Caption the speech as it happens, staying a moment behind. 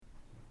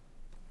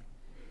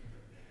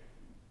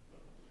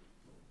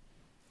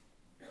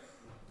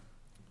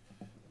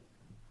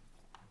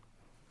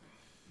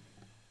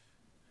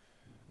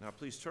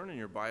please turn in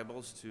your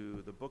Bibles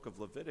to the book of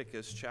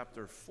Leviticus,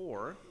 chapter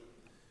 4.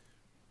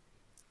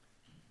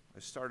 I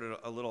started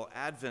a little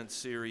Advent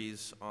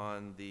series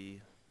on the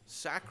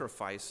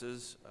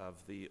sacrifices of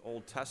the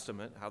Old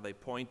Testament, how they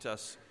point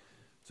us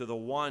to the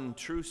one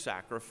true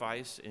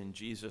sacrifice in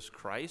Jesus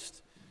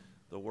Christ.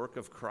 The work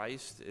of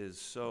Christ is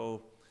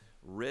so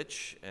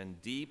rich and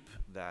deep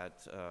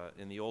that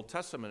in the Old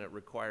Testament it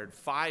required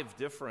 5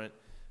 different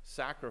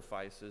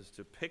sacrifices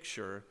to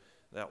picture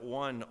that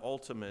one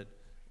ultimate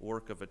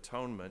work of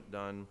atonement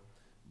done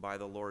by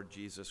the Lord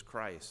Jesus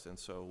Christ. And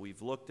so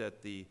we've looked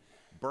at the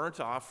burnt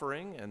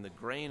offering and the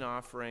grain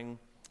offering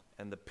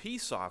and the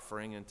peace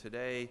offering, and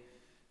today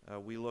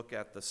we look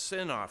at the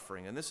sin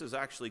offering. And this is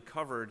actually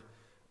covered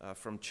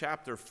from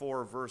chapter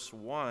 4, verse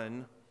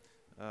 1,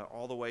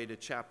 all the way to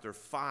chapter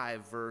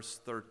 5,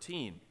 verse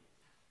 13.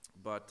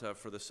 But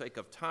for the sake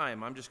of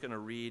time, I'm just going to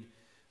read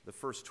the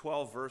first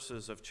 12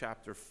 verses of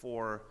chapter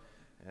 4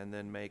 and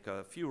then make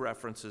a few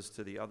references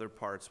to the other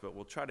parts, but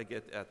we'll try to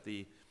get at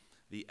the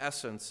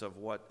essence of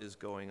what is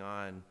going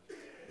on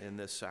in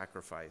this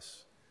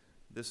sacrifice.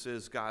 This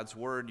is God's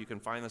Word. You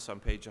can find this on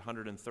page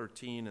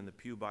 113 in the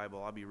Pew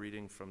Bible. I'll be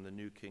reading from the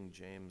New King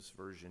James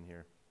Version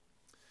here.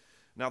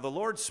 Now the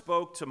Lord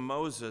spoke to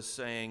Moses,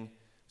 saying,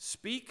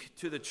 "Speak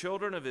to the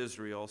children of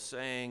Israel,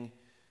 saying,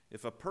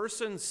 if a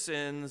person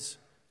sins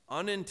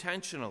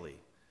unintentionally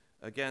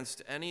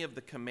against any of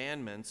the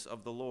commandments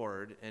of the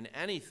Lord in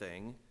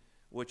anything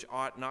which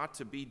ought not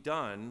to be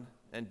done,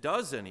 and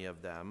does any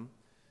of them,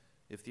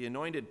 if the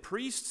anointed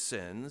priest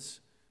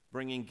sins,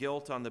 bringing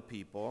guilt on the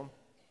people,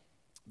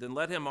 then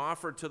let him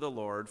offer to the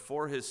Lord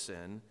for his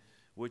sin,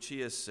 which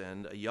he has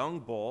sinned, a young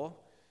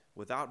bull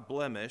without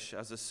blemish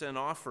as a sin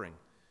offering.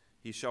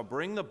 He shall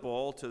bring the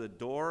bull to the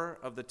door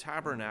of the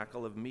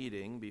tabernacle of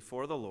meeting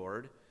before the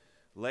Lord,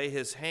 lay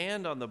his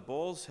hand on the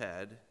bull's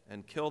head,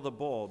 and kill the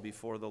bull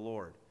before the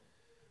Lord.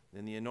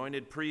 Then the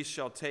anointed priest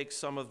shall take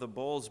some of the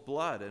bull's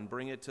blood and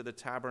bring it to the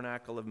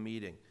tabernacle of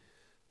meeting.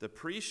 The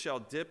priest shall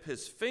dip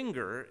his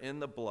finger in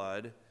the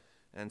blood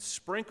and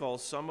sprinkle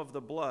some of the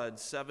blood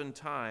 7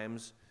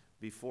 times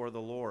before the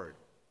Lord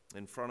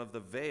in front of the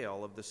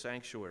veil of the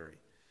sanctuary.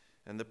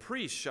 And the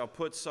priest shall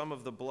put some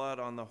of the blood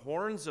on the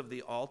horns of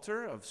the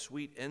altar of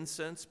sweet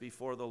incense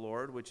before the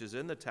Lord, which is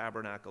in the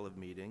tabernacle of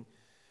meeting.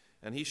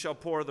 And he shall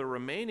pour the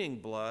remaining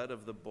blood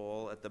of the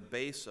bull at the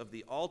base of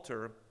the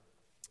altar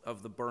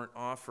of the burnt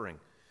offering,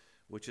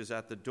 which is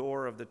at the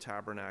door of the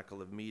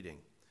tabernacle of meeting.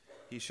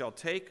 He shall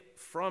take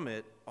from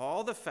it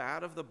all the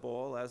fat of the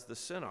bull as the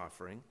sin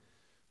offering,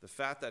 the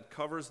fat that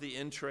covers the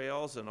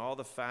entrails and all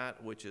the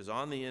fat which is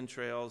on the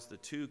entrails, the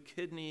 2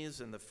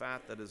 kidneys and the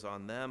fat that is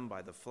on them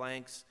by the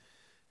flanks,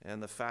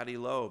 and the fatty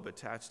lobe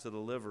attached to the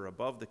liver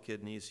above the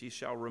kidneys. He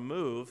shall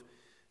remove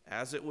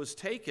as it was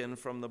taken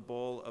from the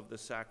bull of the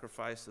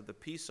sacrifice of the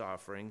peace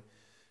offering,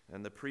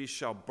 and the priest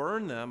shall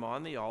burn them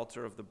on the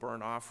altar of the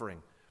burnt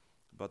offering.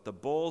 But the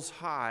bull's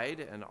hide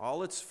and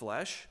all its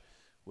flesh,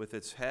 with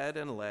its head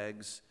and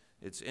legs,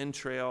 its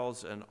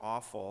entrails and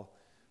offal,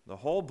 the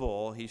whole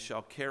bull he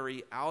shall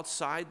carry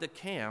outside the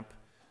camp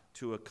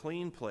to a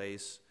clean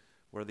place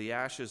where the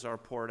ashes are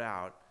poured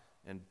out,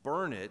 and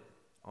burn it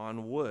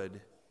on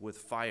wood with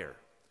fire.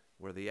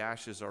 Where the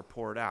ashes are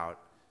poured out,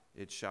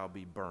 it shall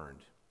be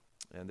burned."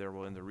 And there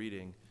will end the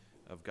reading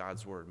of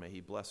God's Word. May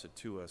He bless it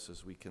to us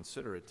as we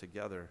consider it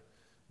together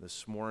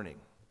this morning.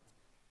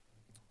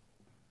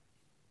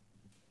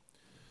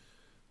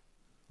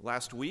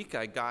 Last week,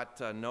 I got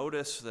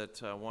notice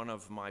that one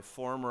of my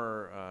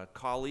former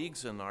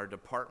colleagues in our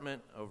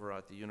department over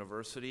at the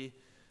university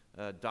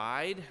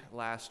died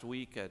last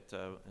week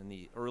in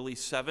the early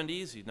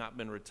 70s. He'd not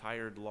been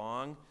retired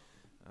long,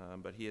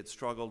 but he had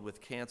struggled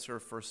with cancer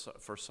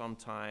for some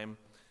time,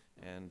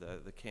 and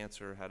the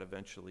cancer had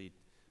eventually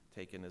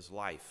taken his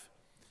life.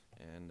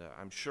 And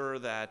I'm sure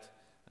that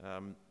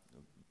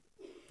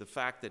the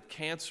fact that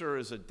cancer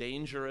is a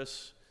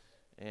dangerous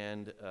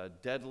and a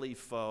deadly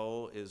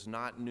foe is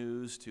not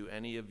news to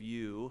any of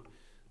you.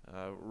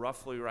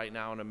 Roughly right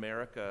now in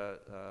America,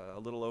 a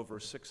little over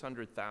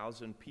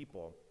 600,000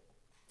 people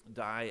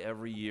die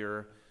every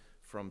year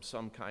from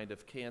some kind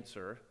of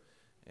cancer.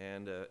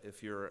 And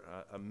if you're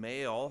a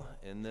male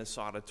in this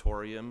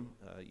auditorium,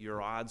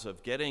 your odds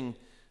of getting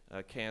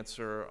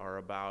cancer are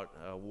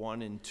about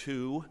 1 in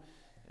 2.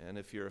 And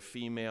if you're a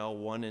female,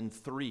 1 in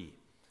 3.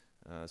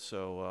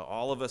 So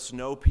all of us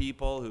know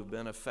people who've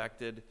been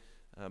affected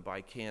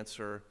by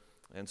cancer,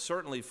 and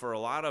certainly for a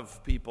lot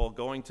of people,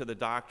 going to the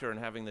doctor and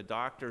having the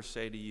doctor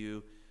say to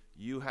you,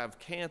 "You have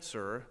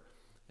cancer,"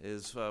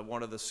 is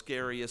one of the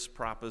scariest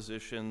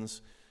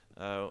propositions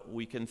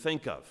we can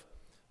think of.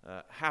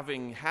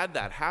 Having had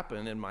that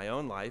happen in my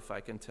own life,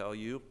 I can tell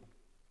you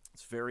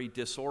it's very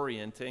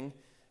disorienting,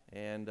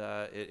 and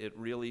it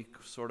really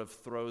sort of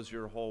throws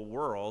your whole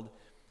world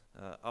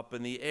up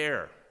in the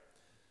air.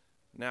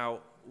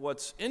 Now,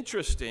 what's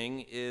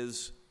interesting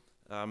is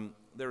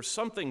there's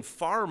something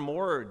far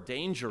more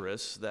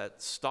dangerous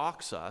that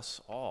stalks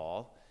us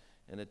all,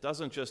 and it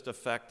doesn't just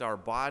affect our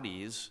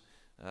bodies,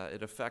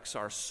 It affects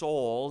our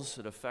souls.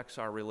 It affects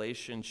our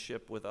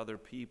relationship with other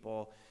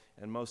people,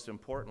 and most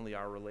importantly,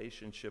 our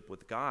relationship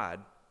with God.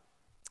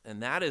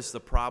 And that is the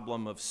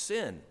problem of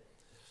sin.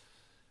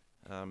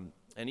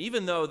 And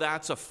even though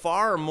that's a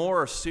far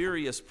more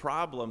serious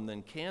problem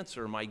than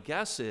cancer, my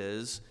guess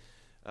is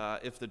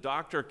if the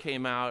doctor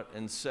came out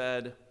and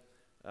said,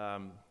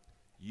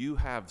 you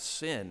have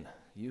sin,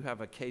 you have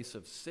a case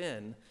of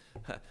sin,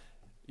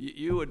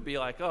 you would be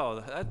like,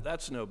 oh,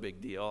 that's no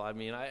big deal. I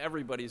mean,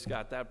 everybody's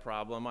got that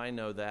problem. I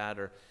know that.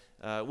 Or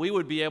we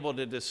would be able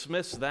to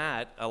dismiss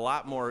that a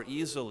lot more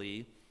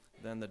easily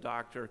than the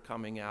doctor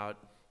coming out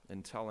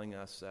and telling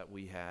us that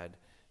we had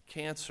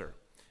cancer.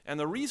 And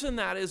the reason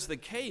that is the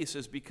case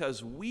is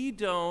because we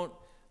don't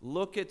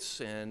look at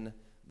sin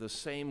the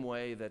same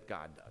way that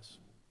God does.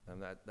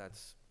 And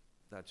that's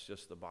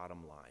just the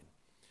bottom line.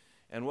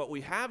 And what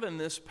we have in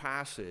this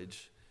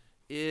passage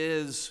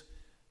is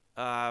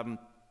a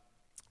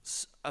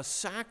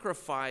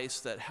sacrifice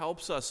that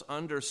helps us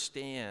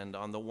understand,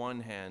 on the one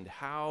hand,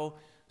 how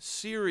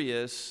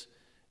serious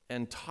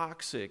and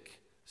toxic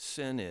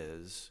sin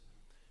is,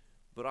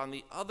 but on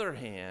the other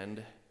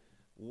hand,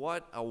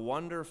 what a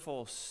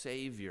wonderful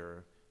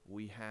Savior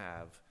we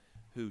have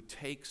who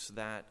takes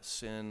that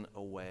sin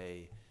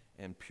away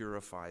and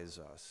purifies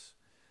us.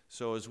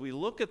 So as we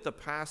look at the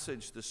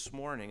passage this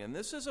morning, and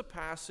this is a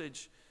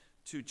passage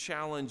to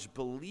challenge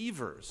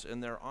believers in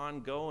their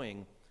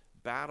ongoing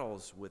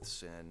battles with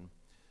sin,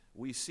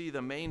 we see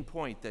the main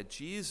point that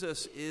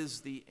Jesus is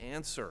the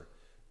answer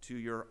to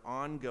your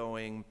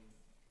ongoing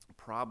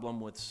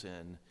problem with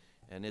sin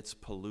and its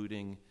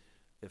polluting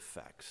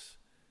effects.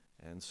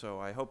 And so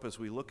I hope as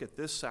we look at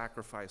this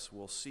sacrifice,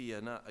 we'll see,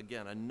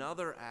 again,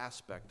 another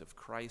aspect of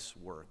Christ's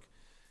work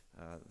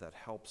that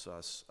helps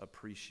us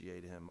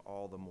appreciate him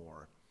all the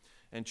more.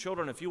 And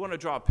children, if you want to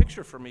draw a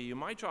picture for me, you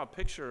might draw a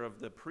picture of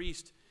the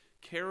priest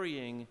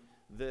carrying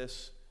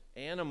this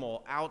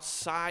animal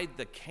outside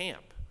the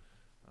camp,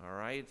 all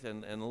right?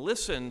 And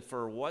listen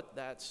for what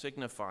that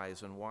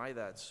signifies and why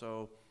that's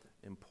so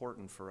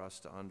important for us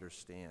to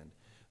understand.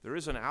 There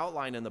is an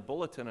outline in the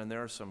bulletin, and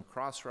there are some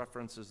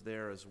cross-references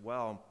there as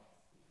well.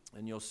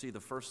 And you'll see the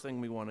first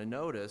thing we want to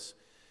notice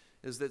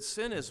is that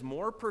sin is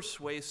more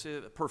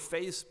pervasive, it's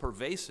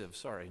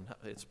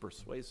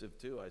persuasive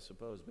too, I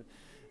suppose, but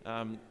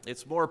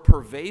it's more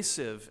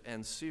pervasive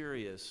and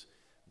serious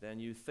than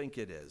you think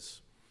it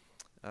is.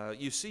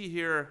 You see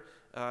here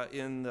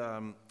in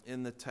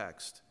the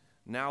text,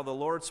 now the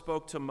Lord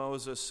spoke to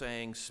Moses,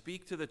 saying,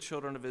 speak to the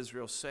children of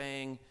Israel,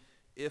 saying,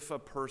 if a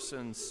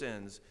person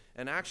sins.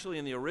 And actually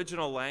in the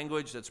original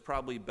language, that's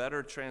probably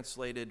better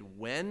translated,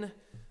 when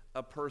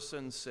a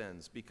person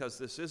sins, because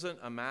this isn't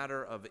a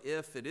matter of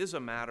if, it is a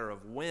matter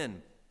of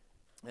when.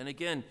 And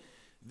again,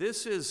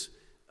 this is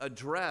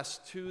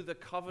addressed to the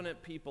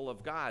covenant people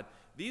of God.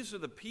 These are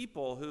the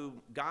people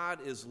who God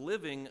is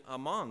living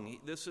among.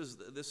 This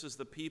is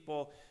the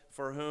people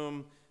for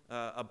whom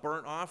a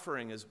burnt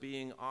offering is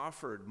being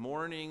offered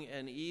morning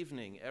and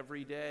evening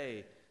every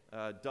day.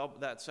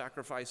 That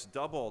sacrifice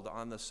doubled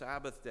on the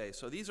Sabbath day.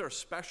 So these are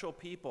special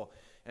people,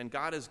 and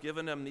God has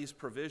given them these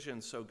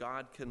provisions so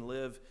God can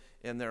live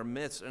in their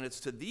midst. And it's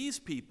to these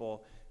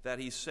people that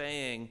he's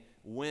saying,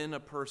 when a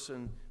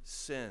person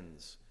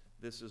sins,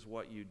 this is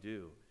what you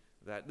do.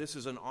 That this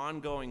is an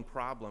ongoing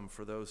problem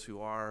for those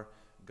who are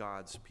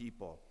God's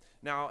people.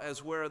 Now,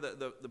 as where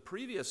the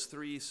previous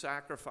three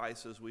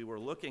sacrifices we were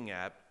looking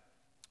at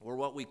were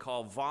what we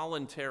call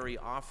voluntary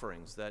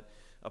offerings, that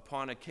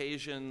upon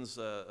occasions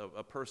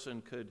a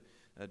person could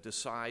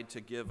decide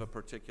to give a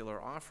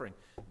particular offering.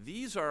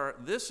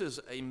 This is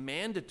a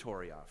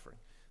mandatory offering.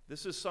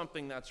 This is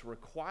something that's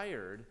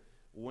required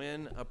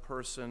when a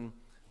person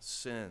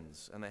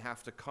sins, and they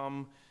have to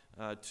come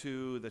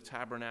to the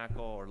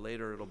tabernacle, or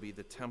later it'll be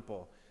the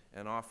temple,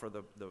 and offer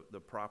the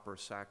proper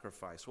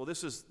sacrifice. Well,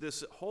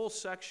 this whole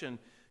section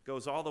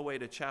goes all the way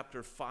to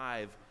chapter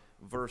 5,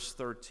 verse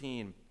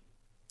 13,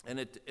 and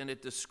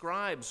it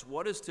describes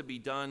what is to be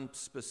done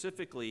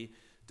specifically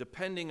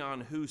depending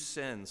on who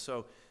sins.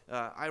 So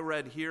I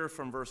read here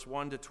from verse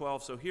 1 to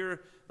 12. So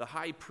here the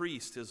high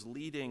priest is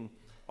leading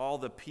all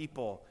the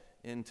people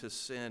into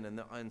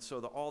sin, and so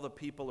all the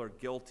people are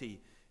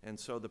guilty, and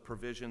so the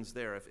provisions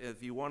there.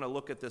 If you want to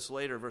look at this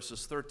later,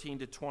 verses 13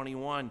 to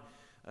 21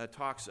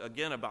 talks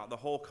again about the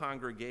whole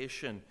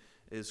congregation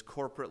is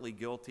corporately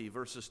guilty.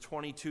 Verses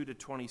 22 to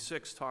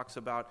 26 talks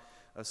about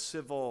a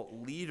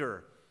civil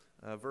leader.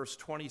 Verse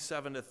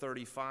 27 to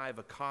 35,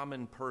 a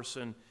common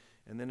person.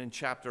 And then in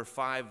chapter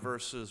 5,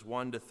 verses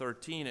 1 to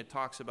 13, it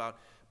talks about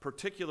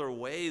particular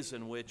ways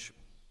in which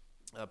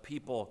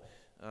people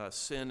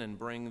sin and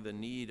bring the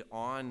need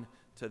on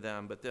to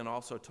them, but then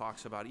also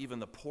talks about even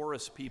the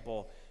poorest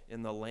people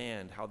in the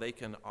land, how they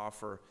can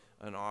offer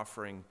an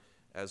offering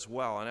as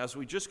well. And as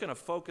we're just going to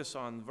focus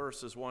on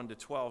verses 1 to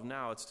 12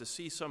 now, it's to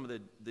see some of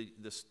the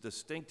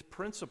distinct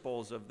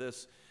principles of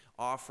this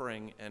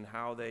offering and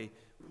how they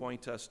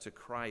point us to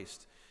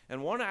Christ.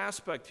 And one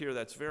aspect here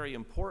that's very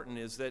important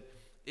is that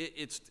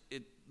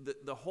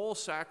the whole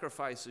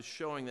sacrifice is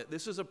showing that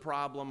this is a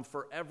problem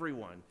for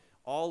everyone.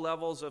 All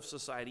levels of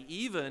society,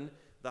 even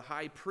the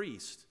high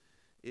priest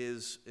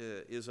is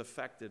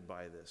affected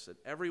by this. That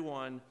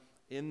everyone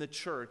in the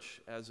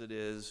church, as it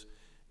is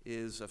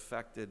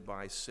affected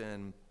by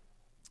sin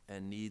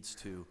and needs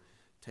to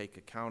take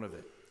account of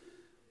it.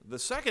 The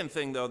second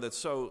thing, though, that's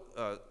so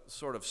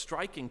sort of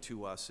striking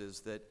to us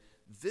is that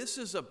this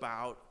is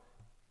about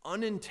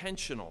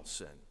unintentional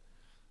sin.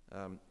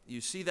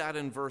 You see that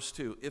in verse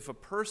 2. If a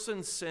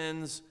person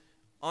sins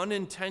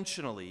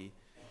unintentionally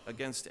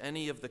against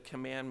any of the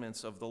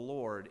commandments of the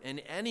Lord in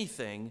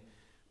anything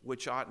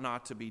which ought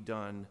not to be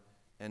done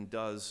and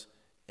does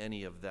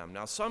any of them.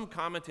 Now, some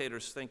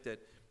commentators think that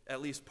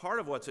at least part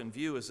of what's in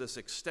view is this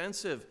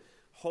extensive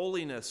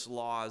holiness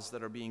laws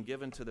that are being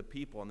given to the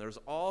people, and there's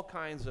all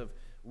kinds of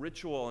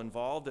ritual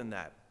involved in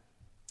that.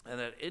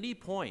 And at any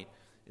point,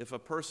 if a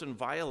person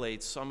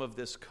violates some of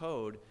this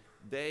code,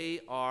 they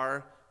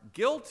are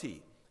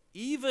guilty,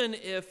 even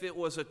if it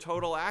was a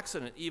total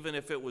accident, even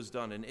if it was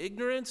done in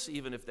ignorance,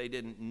 even if they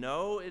didn't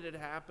know it had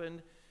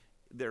happened,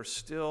 they're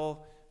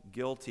still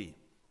guilty.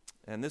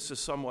 And this is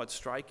somewhat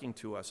striking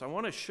to us. I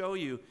want to show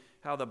you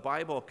how the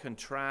Bible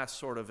contrasts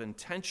sort of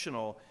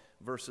intentional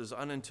versus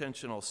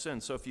unintentional sin.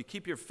 So if you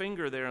keep your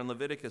finger there in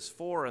Leviticus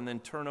 4 and then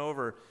turn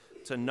over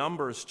to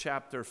Numbers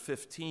chapter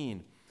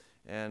 15,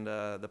 and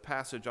the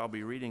passage I'll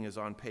be reading is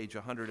on page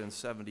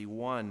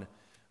 171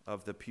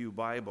 of the Pew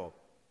Bible.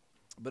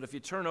 But if you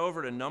turn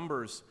over to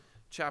Numbers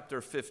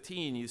chapter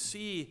 15, you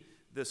see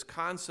this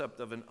concept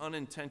of an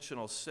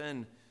unintentional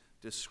sin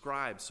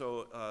described.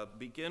 So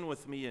begin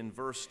with me in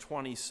verse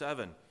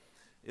 27.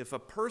 If a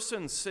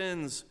person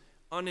sins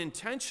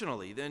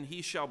unintentionally, then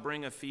he shall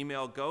bring a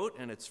female goat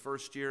in its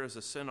first year as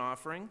a sin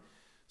offering.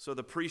 So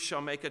the priest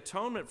shall make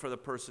atonement for the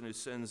person who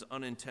sins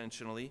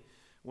unintentionally,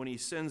 when he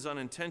sins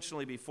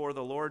unintentionally before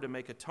the Lord, to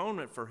make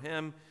atonement for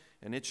him,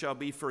 and it shall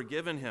be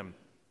forgiven him.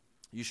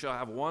 You shall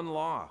have one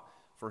law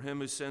for him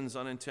who sins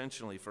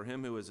unintentionally, for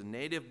him who is a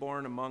native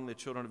born among the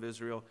children of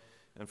Israel,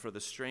 and for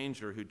the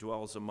stranger who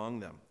dwells among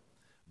them.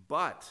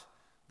 But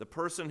the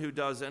person who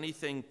does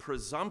anything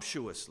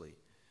presumptuously,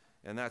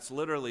 and that's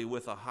literally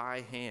with a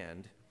high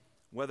hand,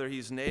 whether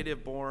he's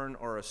native born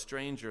or a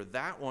stranger,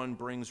 that one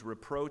brings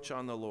reproach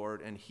on the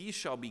Lord, and he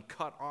shall be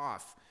cut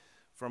off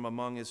from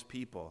among his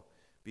people,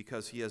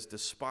 because he has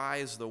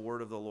despised the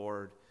word of the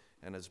Lord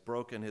and has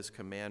broken his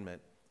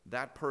commandment.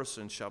 That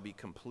person shall be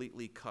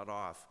completely cut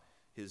off.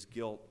 His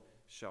guilt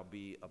shall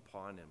be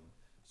upon him.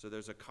 So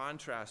there's a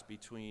contrast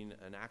between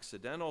an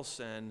accidental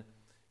sin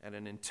and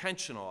an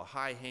intentional, a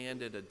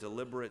high-handed, a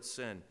deliberate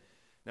sin.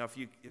 Now, if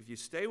you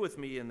stay with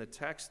me in the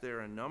text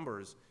there in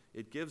Numbers,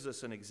 it gives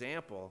us an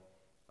example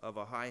of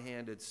a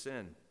high-handed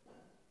sin.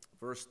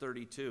 Verse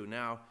 32,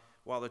 now,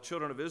 while the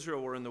children of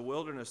Israel were in the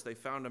wilderness, they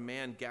found a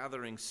man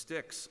gathering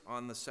sticks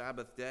on the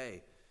Sabbath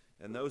day.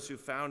 And those who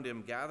found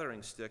him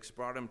gathering sticks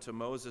brought him to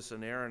Moses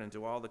and Aaron and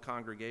to all the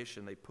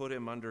congregation. They put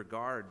him under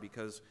guard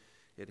because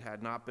it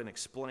had not been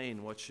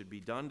explained what should be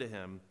done to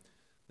him.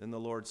 Then the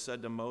Lord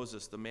said to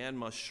Moses, the man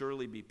must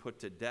surely be put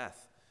to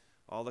death.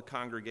 All the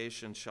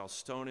congregation shall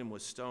stone him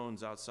with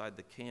stones outside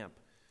the camp.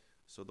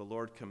 So the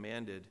Lord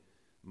commanded.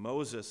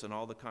 Moses and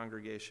all the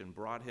congregation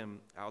brought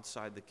him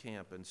outside the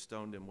camp and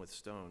stoned him with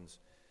stones,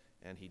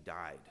 and he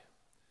died.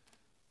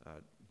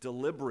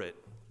 Deliberate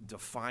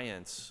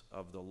defiance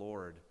of the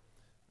Lord,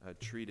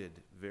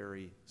 treated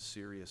very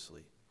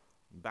seriously.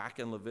 Back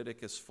in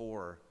Leviticus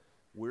 4,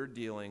 we're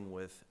dealing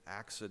with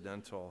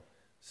accidental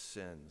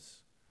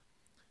sins.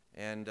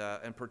 And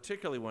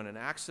particularly when an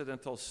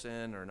accidental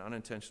sin or an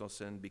unintentional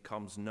sin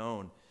becomes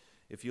known.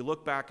 If you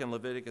look back in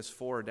Leviticus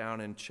 4 down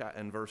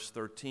in verse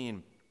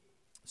 13,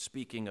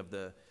 speaking of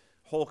the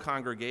whole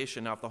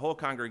congregation. Now, if the whole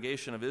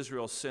congregation of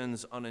Israel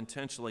sins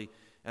unintentionally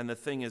and the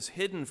thing is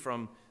hidden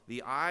from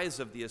the eyes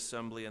of the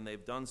assembly and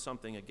they've done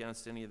something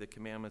against any of the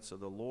commandments of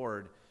the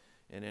Lord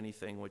and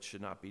anything which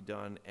should not be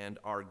done and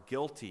are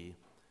guilty,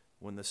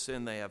 when the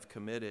sin they have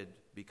committed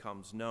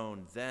becomes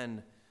known,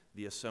 then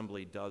the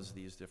assembly does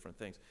these different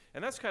things.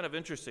 And that's kind of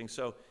interesting.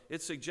 So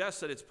it suggests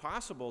that it's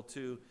possible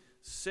to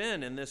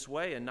sin in this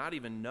way and not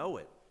even know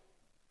it.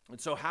 And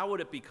so how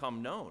would it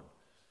become known?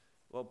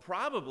 Well,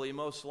 probably,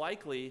 most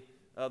likely,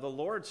 the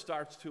Lord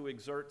starts to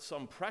exert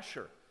some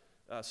pressure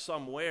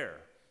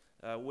somewhere,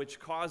 which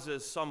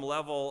causes some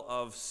level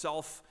of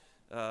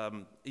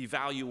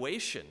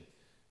self-evaluation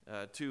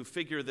to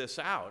figure this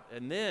out.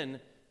 And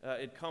then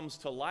it comes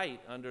to light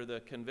under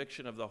the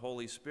conviction of the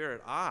Holy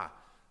Spirit.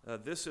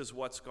 This is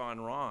what's gone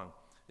wrong.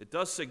 It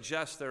does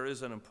suggest there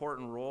is an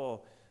important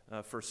role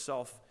for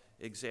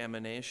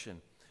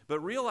self-examination.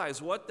 But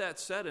realize what that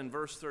said in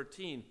verse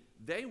 13.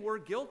 They were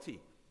guilty.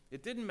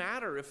 It didn't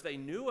matter if they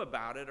knew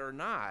about it or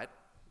not.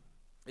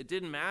 It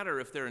didn't matter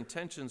if their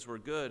intentions were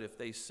good. If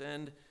they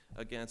sinned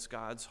against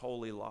God's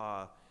holy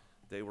law,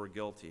 they were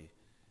guilty.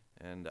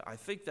 And I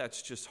think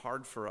that's just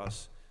hard for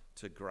us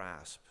to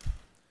grasp.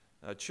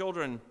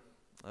 Children,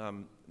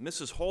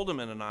 Mrs.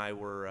 Holdeman and I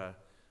were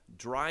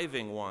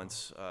driving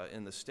once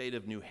in the state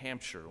of New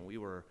Hampshire. We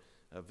were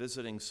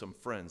visiting some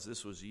friends.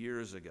 This was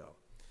years ago.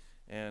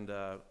 And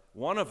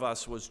one of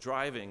us was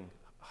driving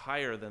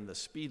higher than the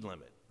speed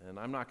limit. And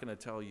I'm not going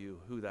to tell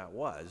you who that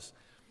was,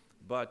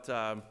 but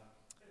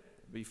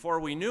before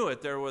we knew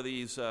it, there were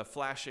these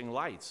flashing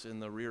lights in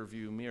the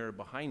rearview mirror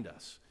behind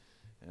us.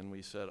 And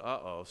we said,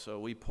 uh-oh. So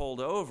we pulled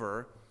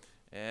over,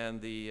 and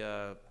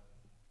the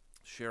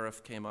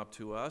sheriff came up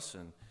to us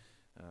and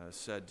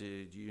said, do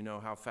you know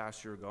how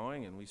fast you're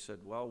going? And we said,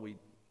 well, we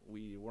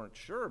weren't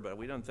sure, but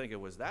we didn't think it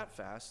was that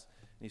fast.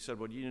 And he said,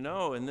 well, you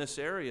know, in this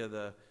area,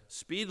 the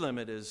speed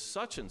limit is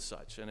such and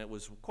such. And it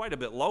was quite a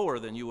bit lower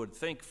than you would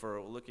think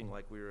for looking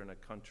like we were in a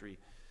country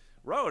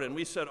road. And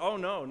we said, oh,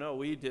 no,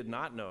 we did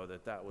not know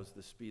that was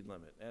the speed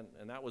limit.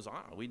 And that was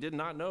on. We did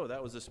not know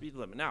that was the speed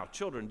limit. Now,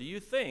 children, do you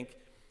think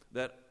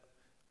that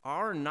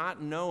our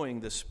not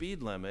knowing the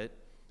speed limit,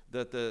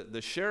 that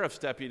the sheriff's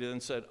deputy then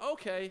said,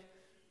 okay,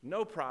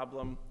 no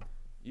problem,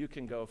 you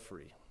can go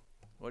free?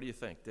 What do you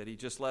think? Did he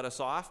just let us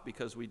off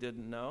because we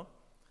didn't know?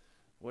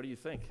 What do you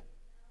think?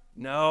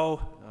 No.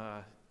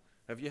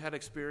 Have you had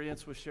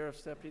experience with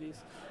sheriff's deputies?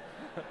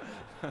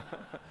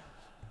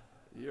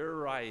 You're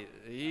right.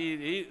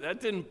 That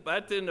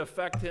didn't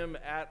affect him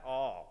at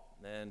all.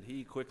 And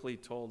he quickly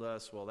told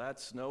us, well,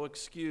 that's no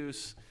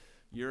excuse.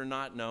 You're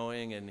not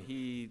knowing. And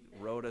he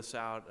wrote us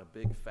out a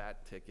big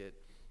fat ticket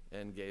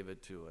and gave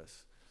it to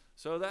us.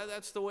 So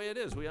that's the way it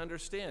is. We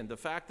understand. The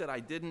fact that I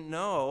didn't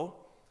know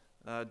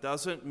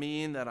doesn't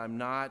mean that I'm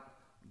not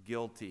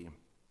guilty.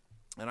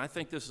 And I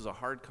think this is a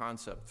hard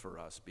concept for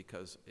us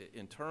because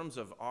in terms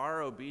of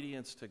our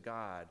obedience to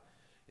God,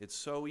 it's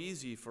so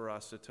easy for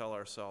us to tell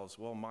ourselves,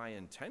 well, my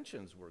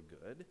intentions were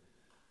good.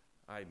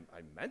 I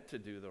meant to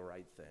do the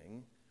right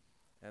thing,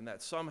 and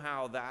that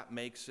somehow that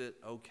makes it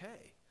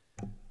okay.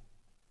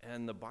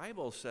 And the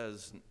Bible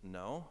says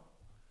no,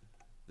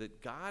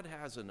 that God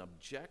has an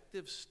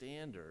objective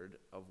standard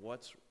of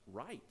what's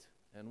right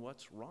and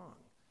what's wrong.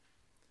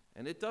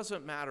 And it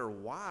doesn't matter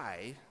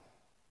why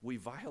we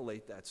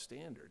violate that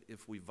standard.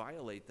 If we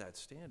violate that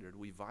standard,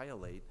 we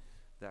violate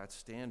that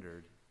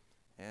standard,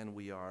 and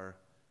we are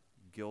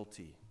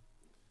guilty.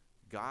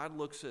 God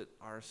looks at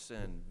our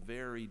sin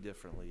very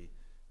differently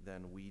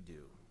than we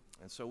do.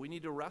 And so we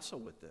need to wrestle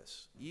with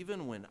this.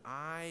 Even when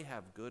I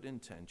have good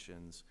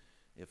intentions,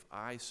 if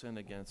I sin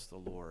against the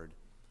Lord,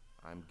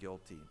 I'm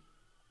guilty.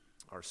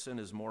 Our sin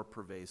is more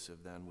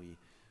pervasive than we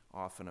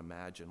often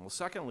imagine. Well,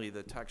 secondly,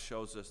 the text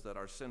shows us that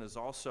our sin is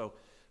also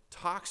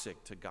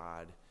toxic to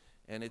God,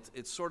 and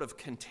it sort of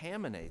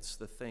contaminates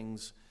the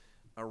things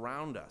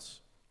around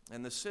us.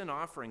 And the sin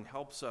offering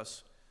helps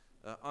us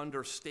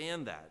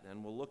understand that,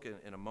 and we'll look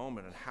in a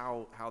moment at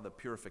how the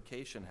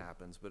purification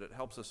happens, but it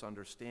helps us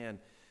understand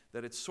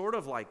that it's sort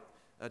of like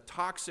a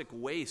toxic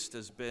waste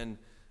has been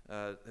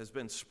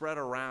spread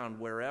around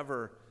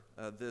wherever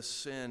this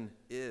sin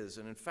is.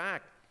 And in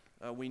fact,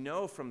 we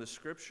know from the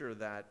Scripture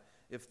that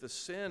if the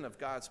sin of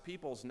God's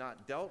people is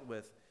not dealt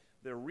with,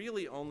 there are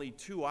really only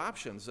two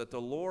options: that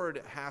the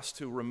Lord has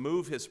to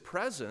remove his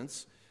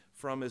presence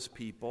from his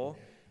people,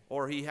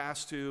 or he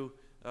has to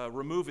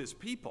remove his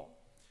people.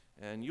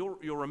 And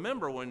you'll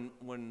remember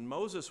when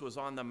Moses was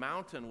on the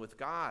mountain with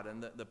God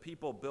and the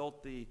people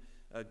built the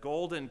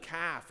golden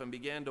calf and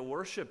began to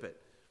worship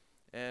it.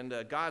 And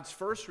God's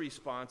first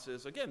response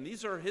is, again,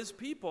 these are his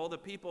people, the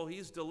people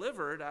he's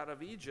delivered out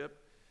of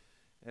Egypt.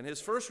 And his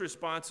first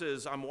response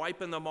is, I'm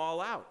wiping them all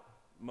out,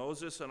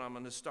 Moses, and I'm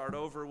going to start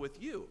over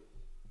with you.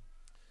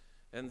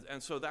 And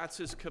so that's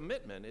his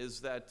commitment,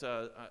 is that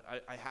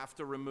I have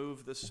to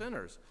remove the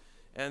sinners.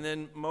 And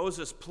then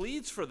Moses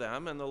pleads for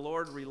them, and the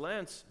Lord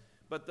relents.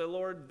 But the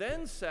Lord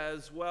then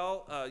says,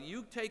 well,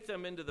 you take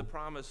them into the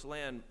promised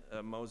land,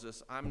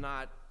 Moses. I'm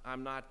not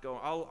going.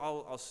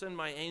 I'll send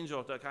my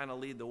angel to kind of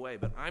lead the way,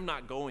 but I'm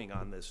not going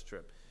on this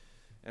trip.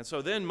 And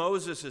so then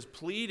Moses is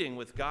pleading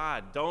with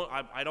God,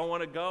 I don't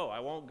want to go. I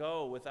won't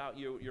go without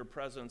your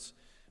presence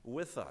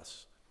with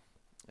us.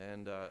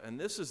 And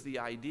this is the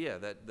idea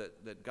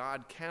that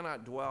God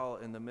cannot dwell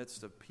in the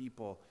midst of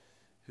people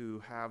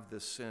who have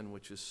this sin,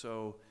 which is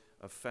so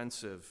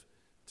offensive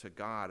to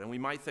God. And we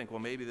might think, well,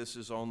 maybe this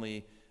is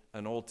only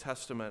an Old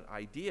Testament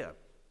idea.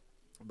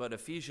 But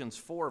Ephesians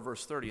 4,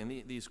 verse 30,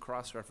 and these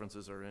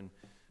cross-references are in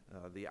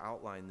the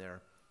outline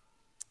there.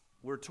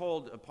 We're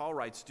told, Paul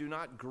writes, do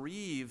not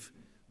grieve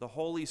the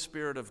Holy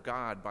Spirit of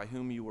God, by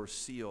whom you were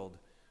sealed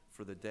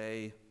for the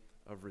day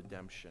of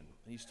redemption.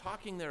 And he's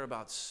talking there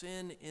about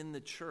sin in the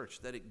church,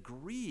 that it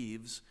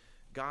grieves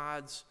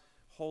God's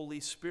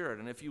Holy Spirit.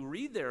 And if you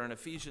read there in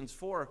Ephesians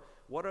 4,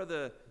 what are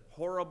the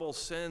horrible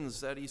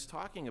sins that he's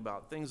talking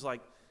about? Things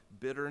like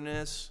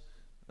bitterness,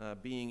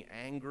 being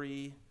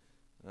angry,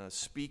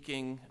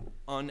 speaking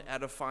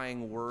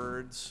unedifying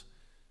words,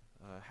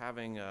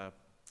 having a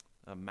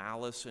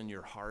malice in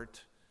your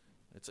heart.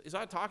 It's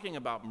not talking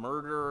about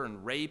murder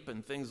and rape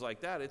and things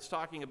like that. It's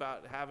talking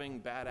about having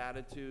bad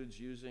attitudes,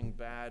 using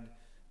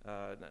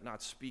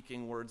not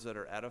speaking words that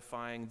are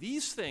edifying.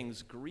 These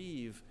things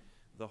grieve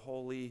the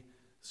Holy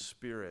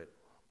Spirit.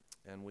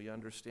 And we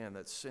understand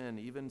that sin,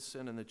 even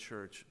sin in the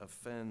church,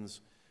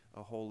 offends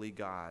a holy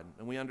God.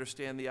 And we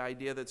understand the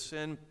idea that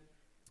sin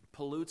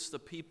pollutes the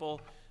people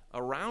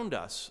around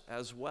us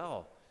as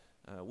well.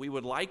 We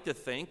would like to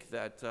think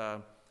that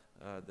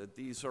that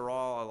these are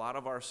all, a lot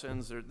of our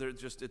sins,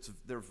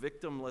 they're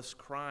victimless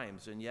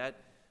crimes, and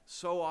yet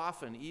so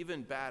often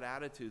even bad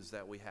attitudes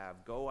that we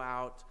have go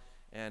out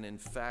and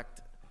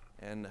infect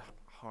and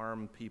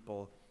harm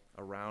people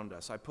around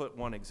us. I put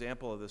one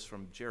example of this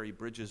from Jerry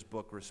Bridges'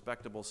 book,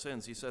 Respectable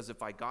Sins. He says,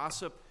 if I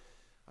gossip,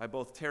 I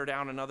both tear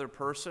down another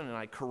person and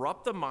I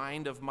corrupt the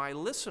mind of my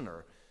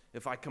listener.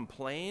 If I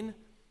complain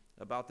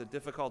about the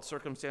difficult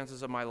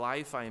circumstances of my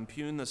life, I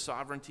impugn the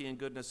sovereignty and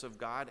goodness of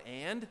God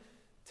and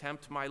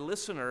tempt my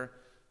listener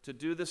to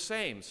do the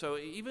same. So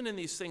even in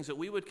these things that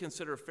we would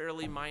consider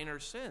fairly minor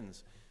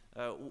sins,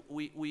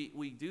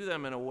 we do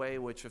them in a way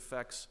which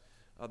affects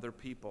other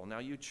people. Now,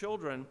 you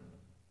children,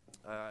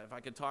 if I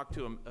could talk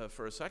to them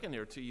for a second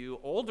here, to you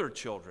older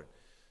children,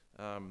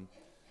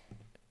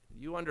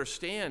 you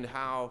understand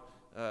how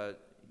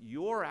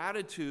your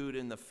attitude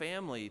in the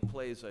family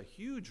plays a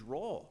huge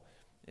role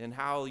in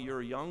how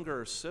your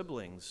younger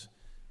siblings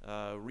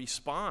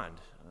respond.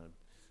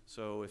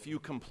 So if you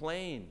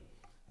complain,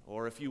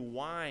 or if you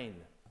whine,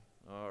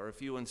 or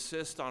if you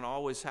insist on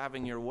always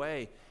having your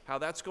way, how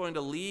that's going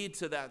to lead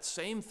to that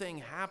same thing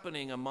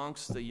happening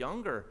amongst the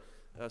younger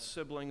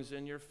siblings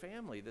in your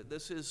family, that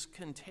this is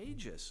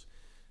contagious.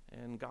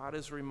 And God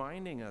is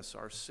reminding us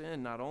our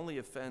sin not only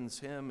offends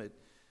him,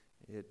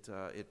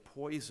 it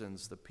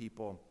poisons the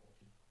people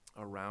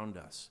around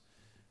us.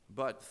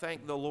 But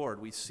thank the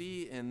Lord, we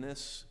see in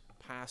this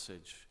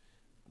passage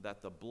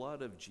that the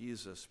blood of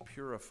Jesus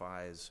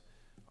purifies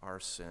our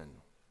sin.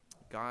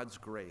 God's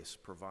grace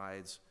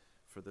provides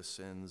for the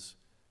sins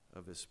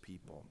of his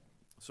people.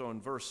 So in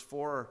verse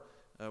 4,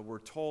 we're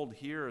told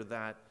here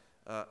that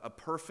a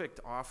perfect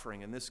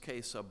offering, in this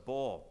case a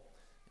bull,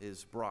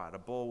 is brought. A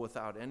bull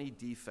without any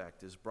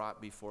defect is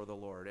brought before the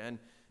Lord. And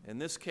in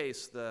this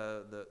case,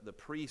 the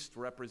priest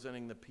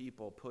representing the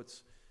people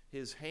puts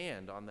his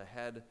hand on the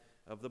head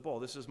of the bull.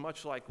 This is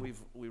much like we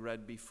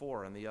read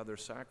before in the other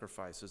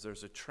sacrifices.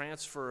 There's a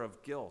transfer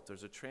of guilt.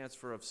 There's a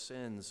transfer of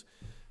sins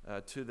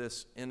to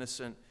this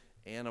innocent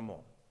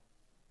animal.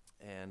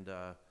 And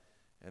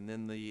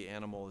then the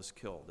animal is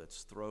killed.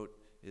 Its throat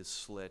is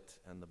slit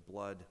and the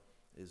blood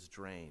is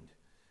drained.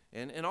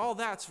 And all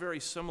that's very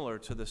similar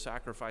to the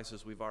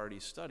sacrifices we've already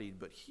studied.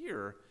 But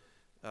here,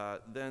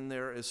 then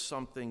there is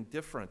something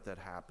different that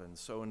happens.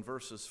 So in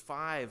verses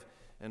 5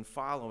 and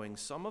following,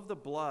 some of the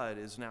blood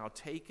is now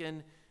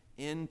taken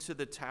into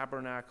the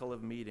tabernacle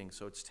of meeting.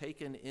 So it's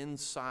taken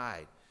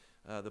inside,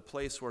 the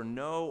place where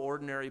no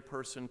ordinary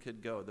person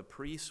could go. The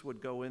priests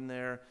would go in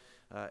there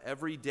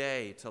every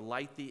day to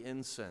light the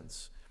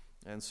incense.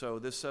 And so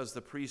this says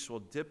the priest will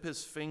dip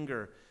his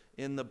finger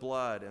in the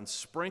blood and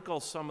sprinkle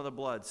some of the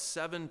blood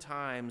 7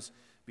 times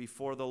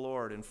before the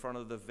Lord in front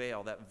of the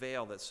veil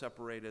that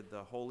separated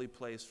the holy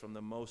place from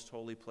the most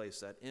holy place,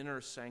 that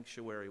inner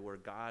sanctuary where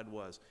God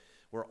was,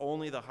 where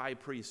only the high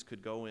priest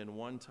could go in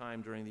one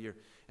time during the year.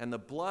 And the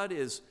blood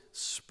is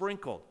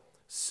sprinkled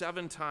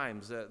 7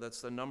 times.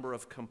 That's the number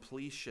of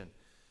completion.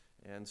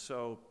 And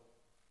so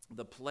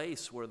the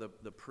place where the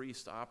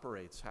priest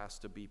operates has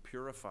to be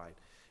purified.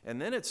 And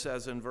then it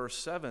says in verse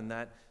 7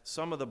 that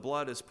some of the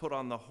blood is put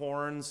on the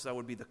horns, that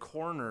would be the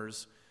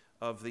corners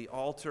of the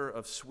altar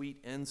of sweet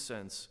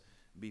incense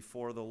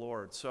before the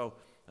Lord. So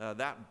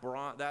that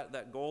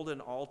golden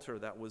altar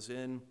that was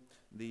in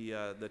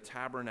the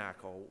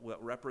tabernacle,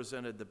 what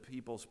represented the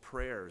people's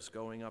prayers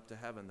going up to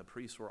heaven, the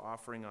priests were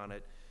offering on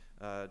it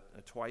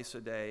twice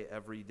a day,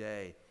 every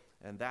day.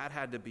 And that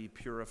had to be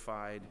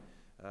purified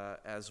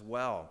as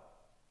well.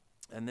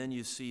 And then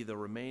you see the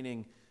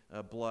remaining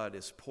blood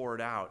is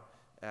poured out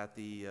at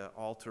the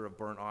altar of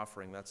burnt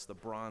offering. That's the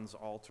bronze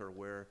altar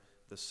where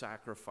the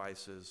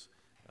sacrifices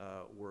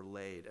were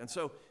laid. And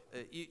so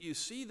you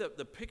see that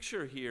the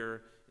picture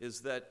here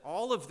is that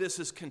all of this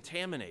is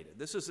contaminated.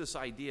 This is this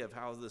idea of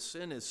how the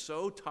sin is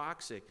so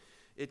toxic,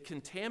 it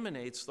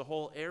contaminates the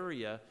whole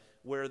area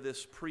where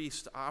this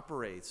priest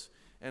operates.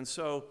 And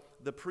so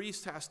the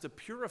priest has to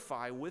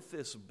purify with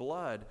this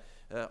blood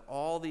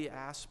all the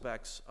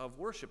aspects of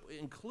worship,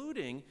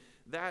 including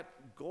that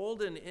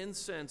golden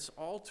incense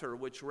altar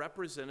which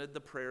represented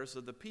the prayers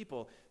of the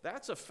people.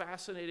 That's a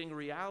fascinating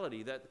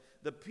reality, that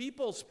the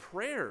people's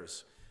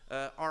prayers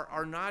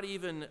are not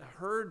even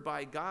heard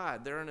by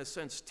God. They're in a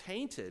sense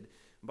tainted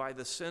by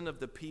the sin of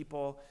the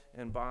people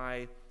and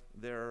by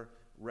their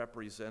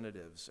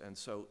representatives. And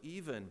so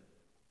even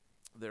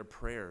their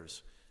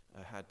prayers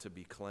had to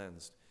be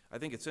cleansed. I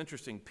think it's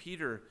interesting,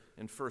 Peter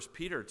in 1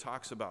 Peter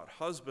talks about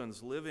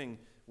husbands living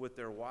with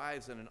their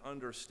wives in an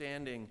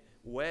understanding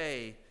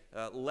way,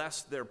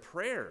 lest their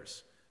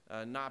prayers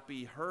not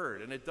be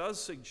heard. And it does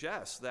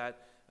suggest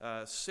that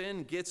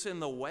sin gets in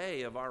the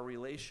way of our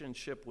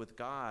relationship with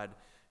God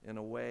in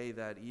a way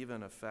that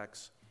even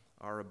affects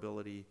our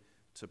ability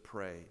to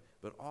pray.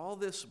 But all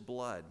this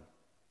blood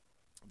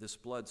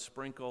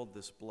sprinkled,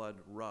 this blood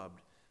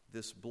rubbed,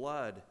 this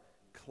blood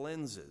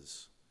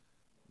cleanses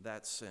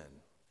that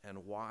sin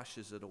and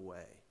washes it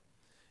away.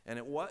 And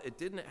it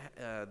didn't.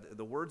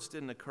 The words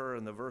didn't occur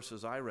in the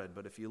verses I read,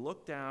 but if you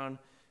look down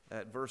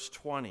at verse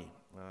 20,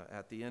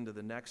 at the end of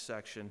the next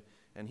section.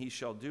 And he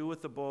shall do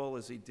with the bull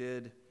as he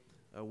did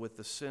with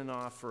the sin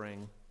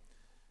offering.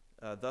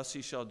 Thus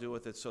he shall do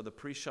with it. So the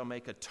priest shall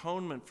make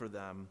atonement for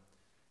them,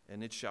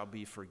 and it shall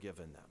be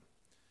forgiven them.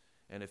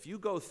 And if you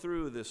go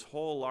through this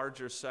whole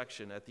larger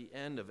section, at the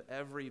end of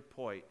every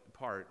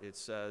part, it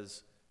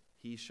says,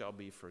 he shall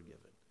be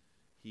forgiven.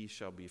 He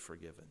shall be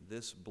forgiven.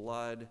 This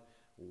blood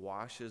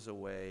washes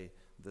away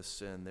the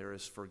sin. There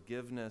is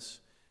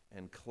forgiveness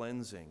and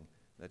cleansing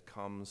that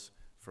comes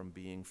from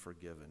being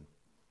forgiven.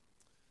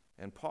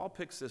 And Paul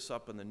picks this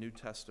up in the New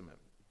Testament.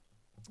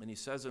 And he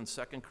says in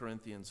 2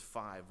 Corinthians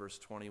 5, verse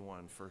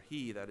 21, for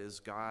he, that is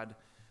God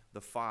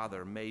the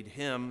Father, made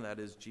him, that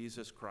is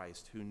Jesus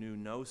Christ, who knew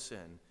no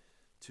sin,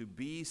 to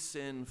be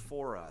sin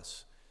for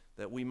us,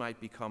 that we might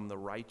become the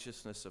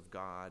righteousness of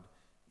God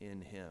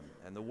in him.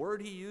 And the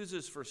word he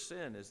uses for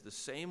sin is the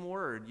same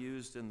word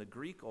used in the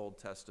Greek Old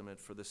Testament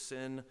for the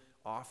sin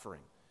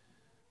offering.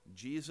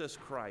 Jesus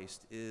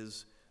Christ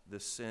is the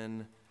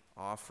sin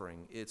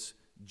offering. It's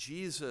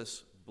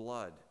Jesus'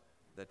 blood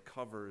that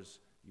covers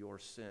your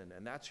sin.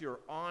 And that's your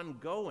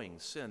ongoing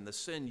sin, the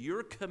sin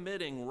you're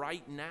committing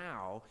right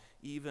now,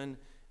 even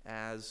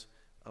as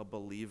a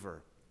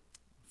believer.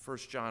 1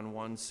 John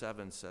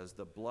 1:7 says,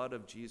 the blood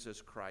of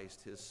Jesus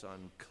Christ, his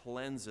Son,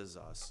 cleanses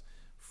us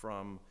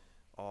from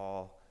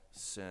all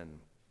sin.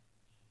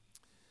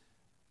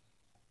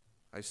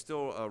 I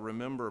still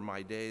remember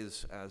my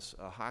days as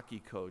a hockey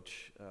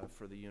coach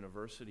for the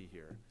university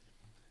here.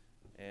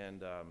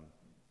 And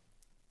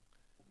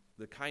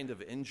the kind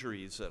of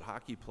injuries that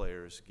hockey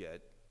players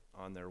get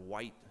on their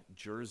white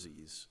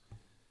jerseys.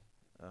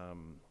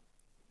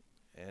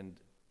 And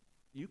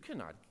you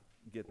cannot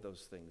get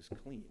those things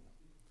clean.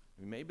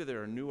 I mean, maybe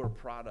there are newer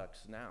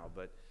products now,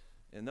 but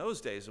in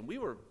those days, and we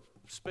were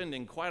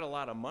spending quite a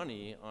lot of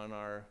money on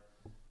our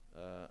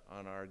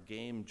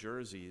game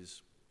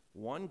jerseys,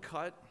 one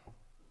cut,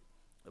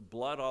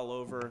 blood all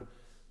over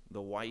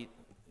the white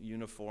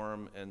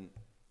uniform, and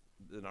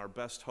then our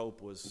best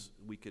hope was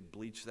we could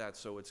bleach that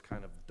so it's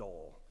kind of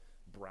dull,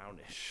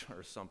 brownish,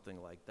 or something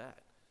like that.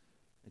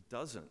 It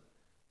doesn't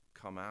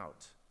come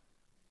out.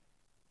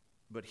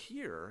 But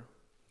here,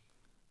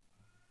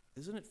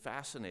 isn't it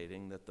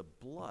fascinating that the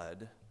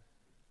blood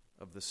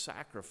of the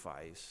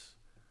sacrifice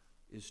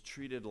is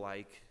treated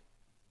like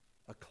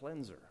a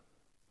cleanser?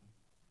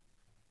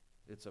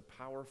 It's a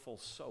powerful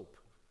soap.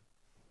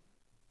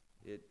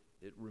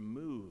 It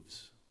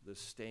removes the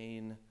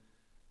stain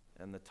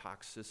and the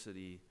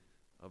toxicity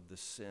of the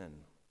sin.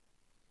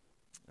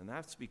 And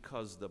that's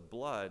because the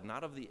blood,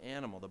 not of the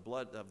animal, the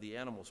blood of the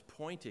animal is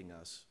pointing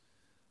us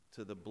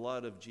to the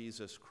blood of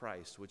Jesus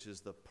Christ, which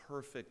is the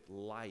perfect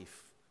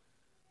life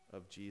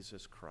of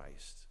Jesus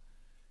Christ.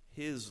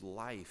 His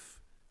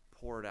life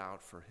poured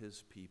out for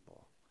his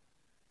people.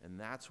 And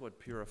that's what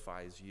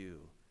purifies you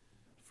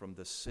from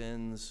the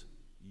sins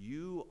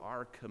you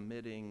are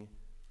committing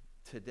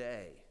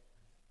today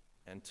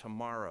and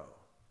tomorrow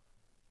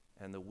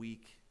and the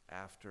week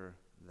after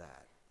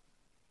that.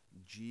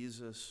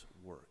 Jesus'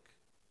 work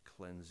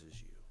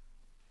cleanses you.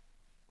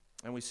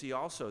 And we see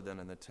also then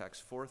in the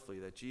text, fourthly,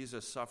 that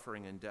Jesus'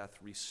 suffering and death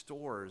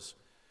restores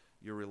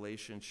your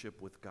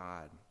relationship with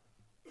God.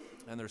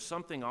 And there's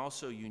something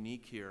also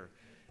unique here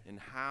in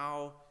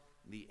how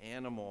the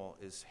animal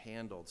is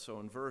handled. So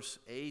in verse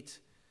 8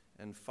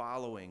 and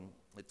following,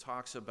 it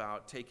talks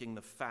about taking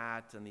the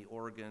fat and the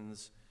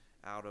organs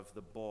out of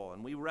the bull.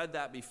 And we read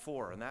that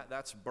before, and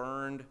that's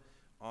burned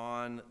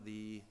on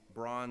the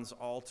bronze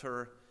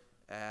altar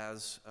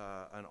as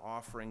an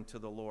offering to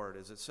the Lord.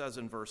 As it says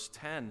in verse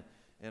 10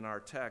 in our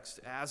text,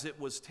 as it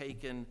was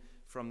taken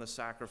from the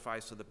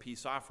sacrifice of the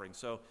peace offering.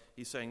 So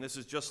he's saying this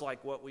is just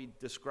like what we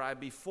described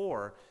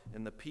before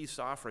in the peace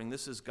offering.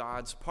 This is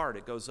God's part.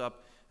 It goes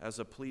up as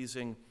a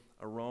pleasing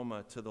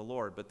aroma to the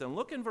Lord. But then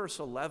look in verse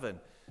 11,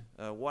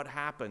 what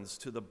happens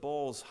to the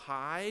bull's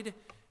hide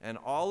and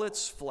all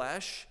its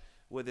flesh,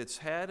 with its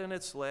head and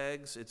its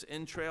legs, its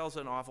entrails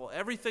and offal,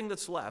 everything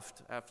that's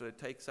left after it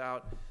takes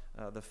out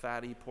the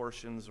fatty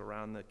portions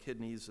around the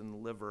kidneys and the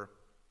liver,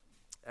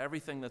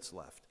 everything that's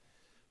left.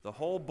 The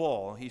whole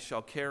bull he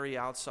shall carry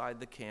outside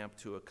the camp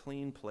to a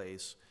clean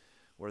place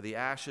where the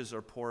ashes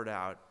are poured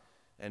out,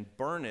 and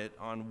burn it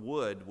on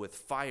wood with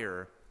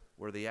fire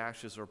where the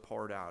ashes are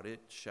poured out.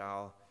 It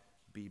shall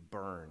be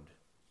burned.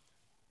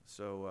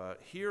 So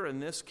here in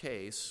this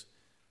case,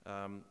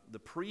 the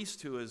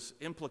priest who is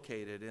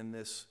implicated in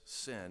this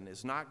sin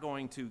is not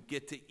going to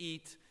get to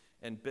eat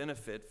and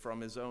benefit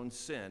from his own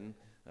sin.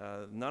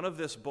 None of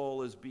this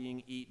bull is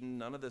being eaten.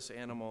 None of this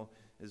animal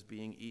is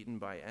being eaten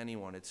by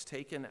anyone. It's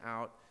taken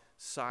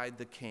outside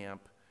the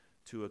camp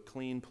to a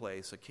clean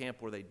place,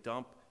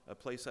 a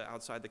place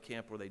outside the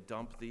camp where they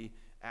dump the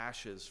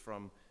ashes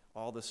from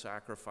all the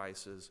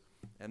sacrifices.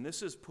 And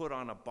this is put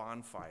on a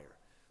bonfire.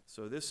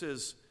 So this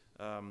is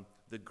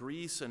the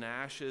grease and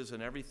ashes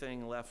and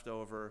everything left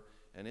over,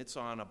 and it's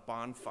on a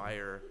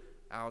bonfire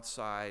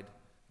outside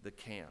the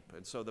camp.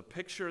 And so the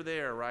picture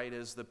there, right,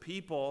 is the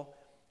people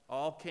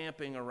all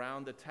camping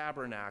around the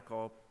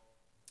tabernacle,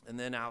 And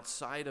then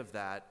outside of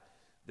that,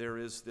 there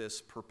is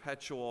this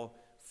perpetual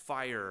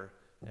fire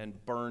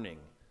and burning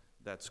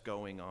that's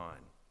going on.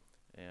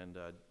 And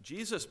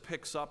Jesus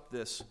picks up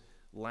this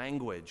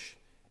language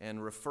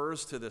and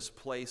refers to this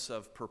place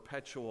of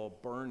perpetual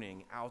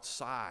burning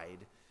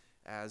outside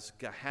as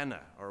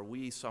Gehenna, or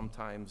we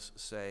sometimes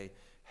say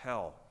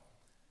hell.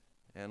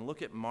 And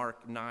look at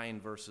Mark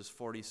 9, verses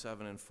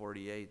 47 and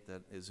 48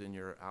 that is in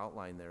your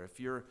outline there.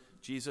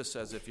 Jesus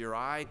says, if your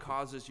eye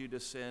causes you to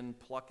sin,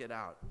 pluck it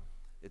out.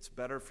 It's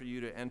better for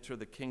you to enter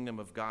the kingdom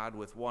of God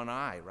with one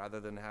eye rather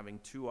than having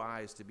two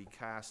eyes to be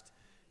cast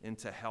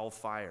into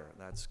hellfire.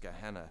 That's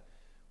Gehenna,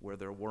 where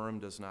their worm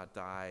does not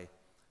die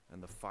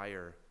and the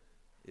fire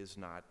is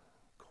not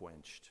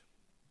quenched.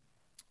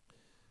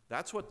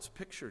 That's what's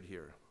pictured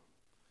here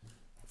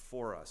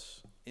for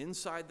us.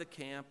 Inside the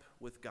camp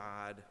with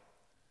God,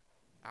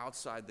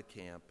 outside the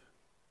camp,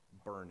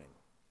 burning.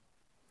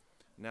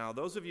 Now,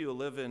 those of you who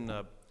live in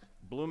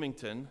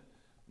Bloomington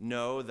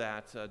know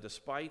that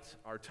despite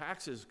our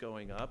taxes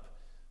going up,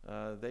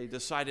 they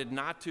decided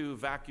not to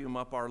vacuum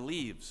up our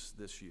leaves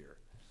this year.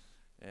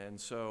 And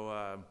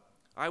so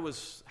I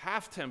was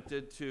half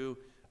tempted to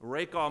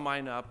rake all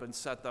mine up and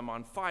set them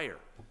on fire,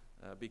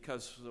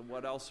 because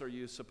what else are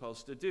you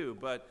supposed to do?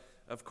 But,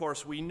 of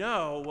course, we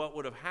know what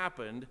would have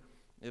happened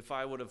if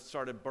I would have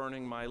started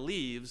burning my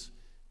leaves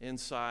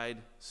inside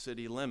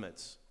city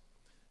limits.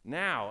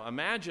 Now,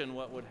 imagine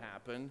what would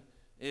happen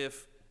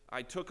if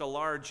I took a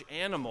large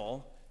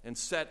animal and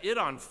set it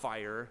on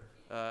fire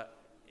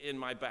in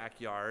my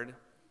backyard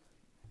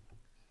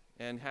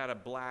and had a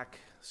black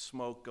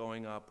smoke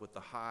going up with the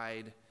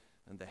hide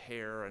and the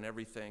hair and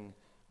everything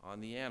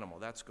on the animal.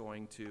 That's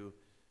going to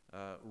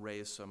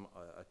raise some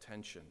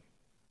attention.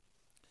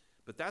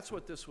 But that's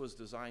what this was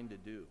designed to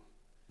do,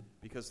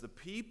 because the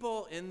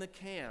people in the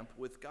camp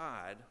with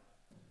God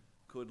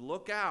could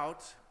look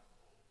out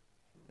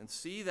and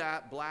see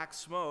that black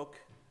smoke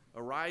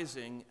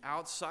arising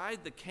outside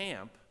the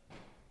camp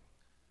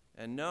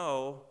and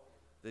know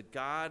that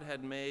God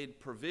had made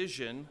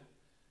provision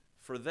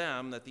for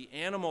them, that the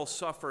animal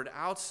suffered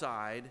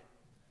outside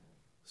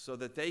so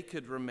that they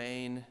could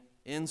remain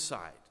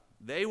inside.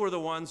 They were the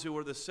ones who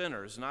were the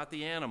sinners, not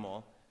the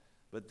animal,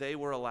 but they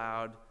were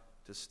allowed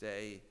to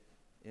stay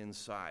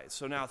inside.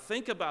 So now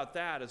think about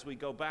that as we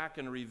go back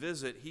and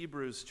revisit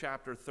Hebrews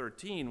chapter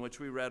 13, which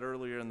we read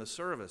earlier in the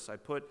service. I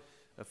put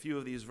a few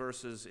of these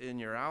verses in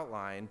your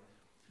outline.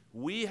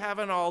 We have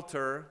an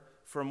altar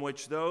from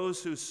which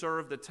those who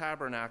serve the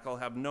tabernacle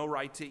have no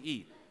right to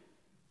eat.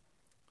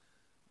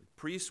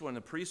 When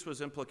the priest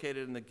was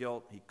implicated in the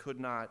guilt, he could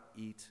not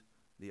eat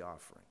the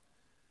offering.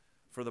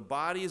 For the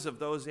bodies of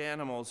those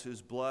animals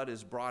whose blood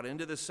is brought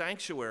into the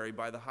sanctuary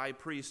by the high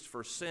priest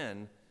for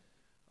sin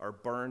are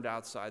burned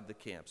outside the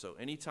camp. So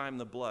anytime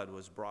the blood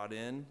was brought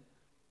in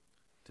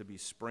to be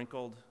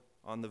sprinkled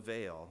on the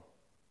veil,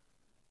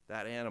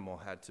 that animal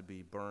had to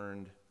be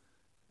burned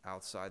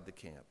outside the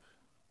camp.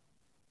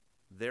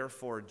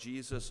 Therefore,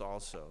 Jesus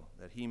also,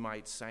 that he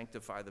might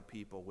sanctify the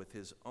people with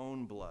his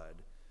own blood,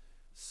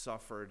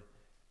 suffered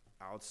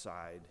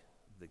outside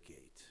the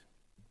gate.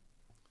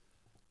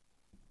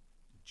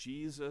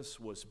 Jesus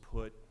was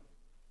put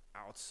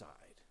outside.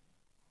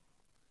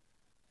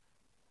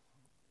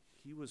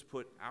 He was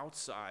put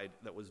outside.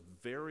 That was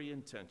very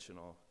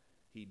intentional.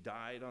 He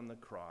died on the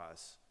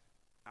cross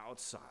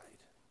outside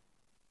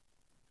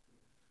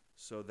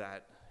so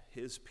that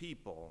his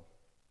people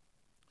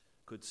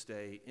could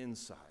stay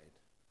inside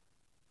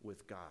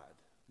with God,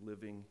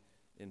 living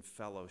in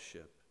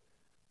fellowship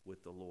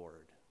with the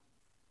Lord.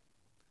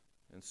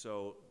 And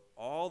so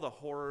all the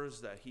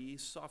horrors that he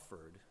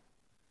suffered,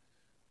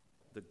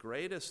 the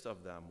greatest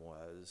of them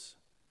was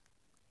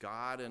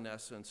God, in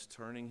essence,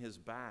 turning his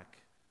back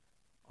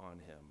on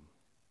him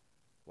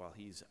while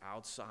he's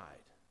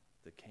outside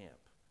the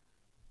camp,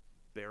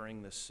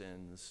 bearing the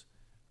sins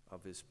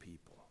of his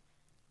people.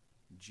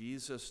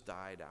 Jesus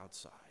died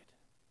outside,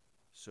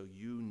 so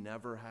you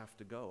never have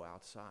to go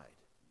outside.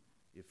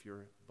 If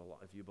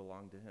you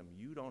belong to him,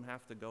 you don't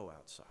have to go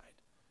outside.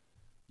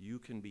 You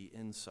can be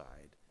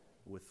inside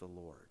with the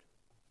Lord.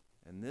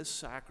 And this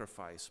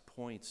sacrifice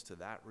points to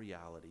that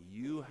reality.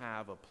 You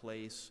have a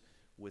place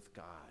with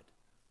God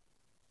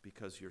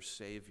because your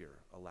Savior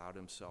allowed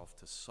himself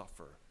to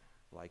suffer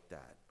like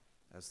that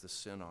as the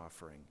sin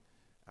offering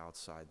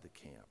outside the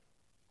camp.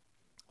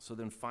 So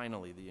then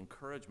finally, the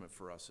encouragement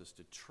for us is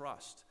to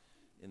trust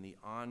in the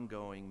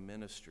ongoing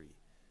ministry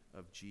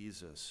of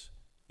Jesus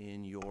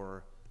in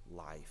your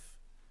life.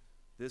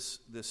 This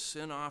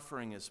sin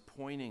offering is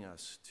pointing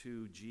us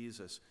to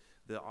Jesus.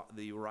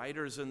 The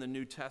writers in the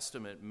New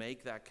Testament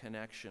make that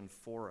connection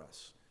for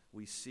us.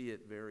 We see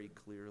it very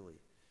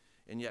clearly.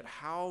 And yet,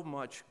 how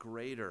much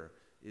greater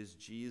is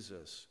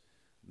Jesus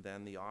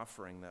than the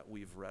offering that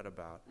we've read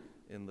about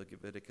in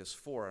Leviticus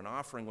 4, an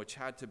offering which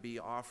had to be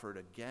offered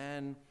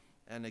again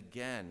and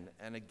again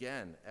and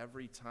again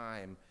every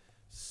time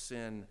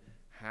sin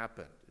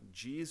happened.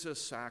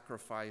 Jesus'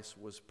 sacrifice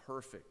was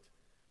perfect.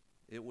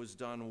 It was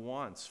done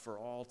once for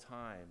all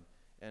time,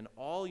 and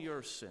all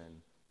your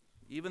sin,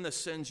 Even the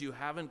sins you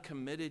haven't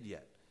committed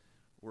yet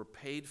were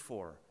paid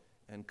for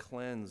and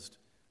cleansed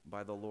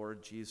by the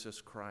Lord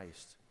Jesus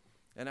Christ.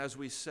 And as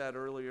we said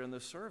earlier in the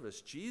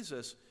service,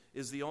 Jesus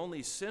is the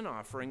only sin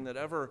offering that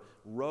ever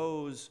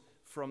rose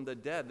from the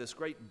dead. This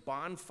great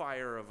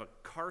bonfire of a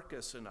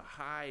carcass and a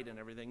hide and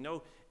everything.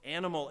 No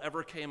animal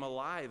ever came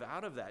alive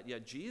out of that.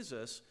 Yet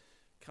Jesus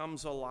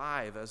comes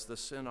alive as the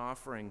sin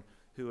offering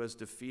who has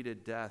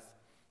defeated death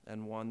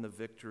and won the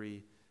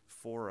victory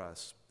for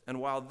us. And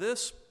while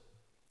this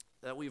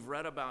that we've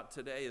read about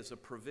today is a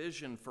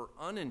provision for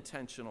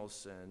unintentional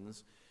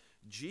sins,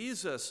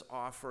 Jesus'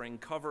 offering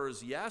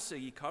covers, yes,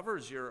 he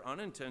covers your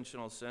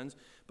unintentional sins,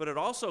 but it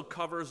also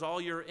covers all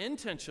your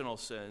intentional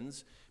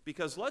sins,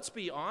 because let's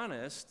be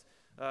honest,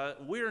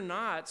 we're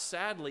not,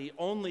 sadly,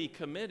 only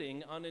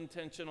committing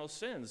unintentional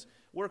sins.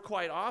 We're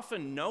quite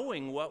often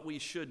knowing what we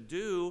should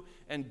do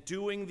and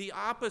doing the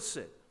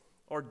opposite,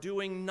 or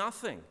doing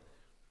nothing.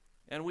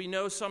 And we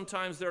know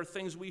sometimes there are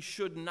things we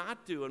should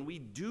not do, and we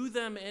do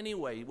them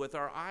anyway with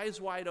our eyes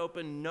wide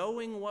open,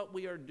 knowing what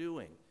we are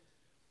doing.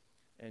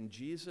 And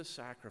Jesus'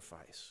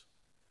 sacrifice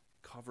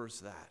covers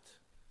that.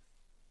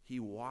 He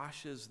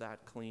washes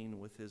that clean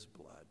with his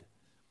blood.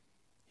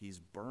 He's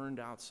burned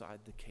outside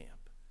the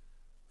camp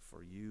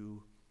for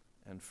you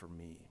and for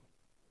me.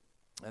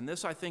 And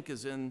this, I think,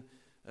 is in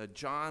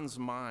John's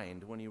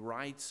mind when he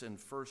writes in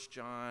 1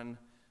 John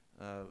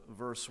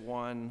verse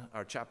 1,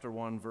 or chapter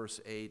 1, verse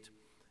 8,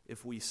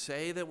 if we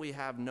say that we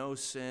have no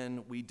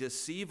sin, we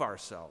deceive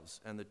ourselves,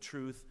 and the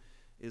truth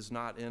is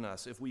not in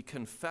us. If we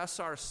confess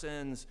our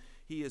sins,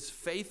 he is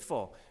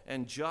faithful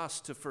and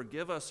just to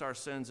forgive us our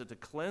sins and to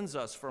cleanse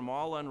us from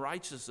all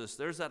unrighteousness.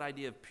 There's that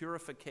idea of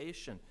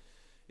purification.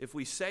 If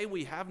we say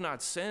we have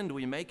not sinned,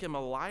 we make him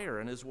a liar,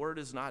 and his word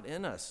is not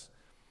in us.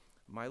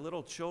 My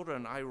little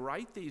children, I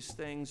write these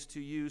things to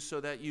you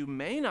so that you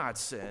may not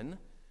sin.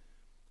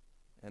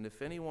 And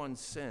if anyone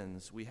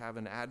sins, we have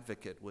an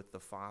advocate with the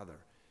Father,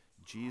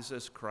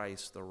 Jesus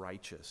Christ the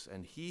righteous,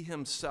 and he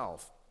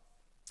himself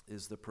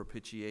is the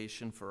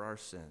propitiation for our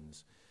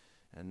sins,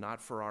 and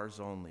not for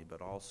ours only,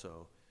 but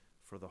also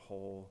for the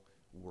whole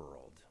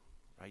world.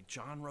 Right?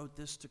 John wrote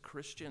this to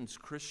Christians.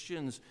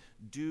 Christians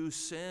do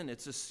sin.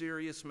 It's a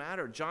serious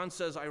matter. John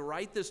says, I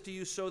write this to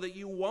you so that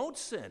you won't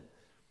sin.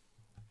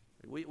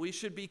 We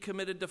should be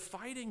committed to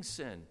fighting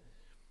sin.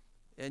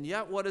 And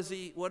yet, what does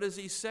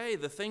he say?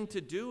 The thing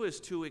to do is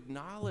to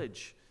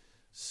acknowledge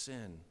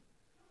sin,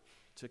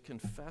 to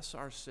confess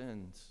our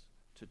sins,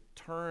 to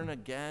turn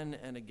again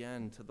and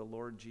again to the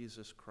Lord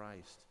Jesus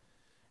Christ,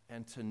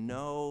 and to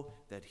know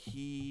that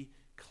he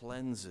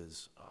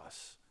cleanses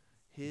us.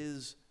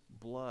 His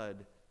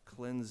blood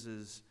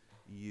cleanses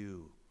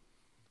you.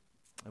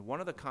 And one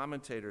of the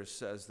commentators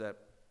says that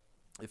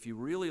if you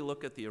really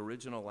look at the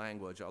original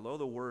language, although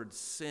the word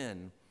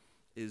sin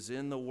is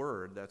in the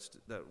word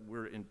that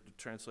we're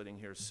translating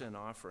here, sin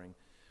offering,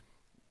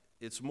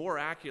 it's more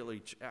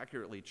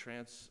accurately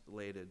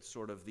translated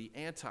sort of the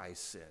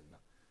anti-sin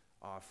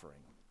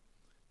offering,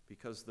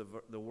 because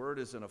the word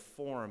is in a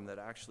form that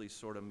actually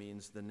sort of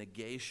means the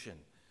negation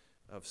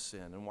of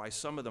sin, and why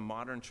some of the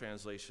modern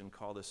translation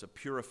call this a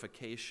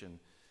purification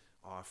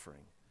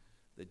offering,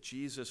 that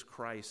Jesus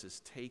Christ is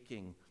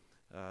taking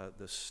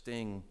the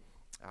sting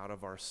out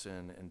of our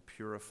sin and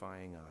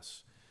purifying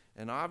us.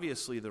 And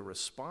obviously the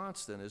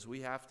response then is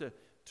we have to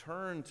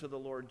turn to the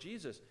Lord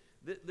Jesus.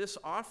 This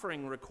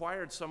offering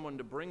required someone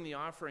to bring the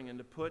offering and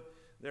to put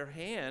their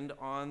hand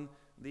on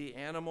the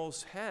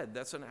animal's head.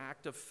 That's an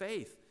act of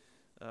faith.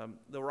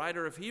 The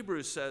writer of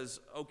Hebrews says,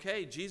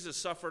 okay, Jesus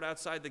suffered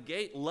outside the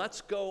gate.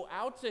 Let's go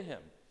out to him.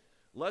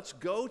 Let's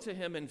go to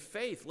him in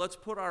faith. Let's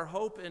put our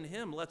hope in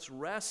him. Let's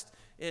rest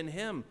in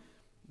him.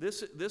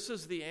 This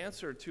is the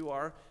answer to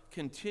our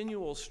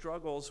continual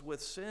struggles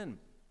with sin,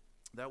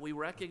 that we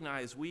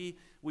recognize we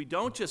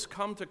don't just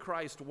come to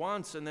Christ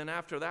once and then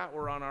after that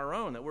we're on our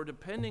own, that we're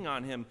depending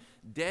on him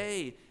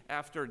day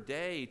after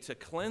day to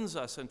cleanse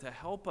us and to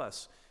help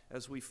us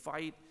as we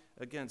fight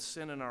against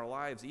sin in our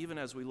lives, even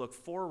as we look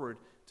forward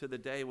to the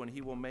day when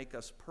he will make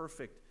us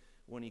perfect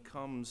when he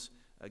comes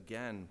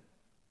again.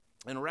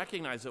 And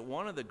recognize that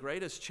one of the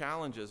greatest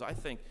challenges I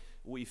think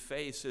we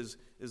face is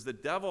the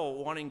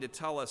devil wanting to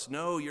tell us,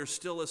 no, you're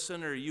still a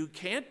sinner, you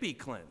can't be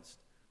cleansed.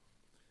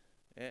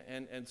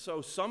 And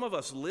so some of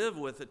us live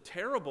with a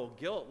terrible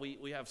guilt.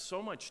 We have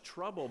so much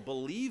trouble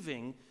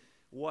believing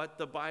what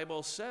the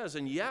Bible says.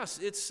 And yes,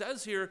 it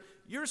says here,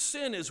 your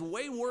sin is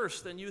way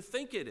worse than you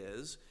think it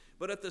is,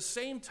 but at the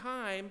same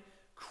time,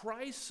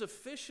 Christ's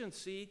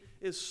sufficiency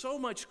is so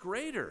much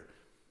greater.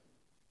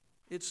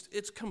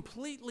 It's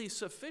completely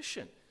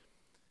sufficient.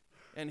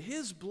 And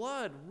his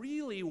blood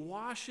really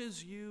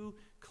washes you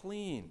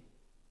clean.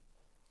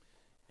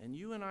 And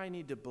you and I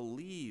need to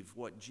believe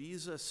what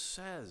Jesus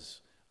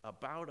says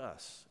about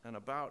us and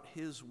about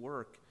his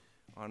work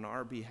on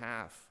our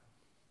behalf.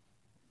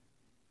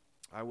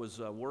 I was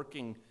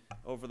working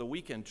over the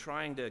weekend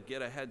trying to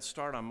get a head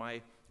start on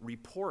my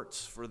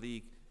reports for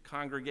the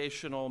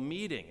congregational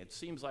meeting. It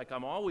seems like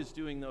I'm always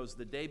doing those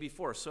the day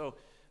before. So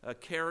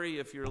Carrie,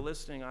 if you're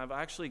listening, I've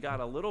actually got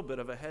a little bit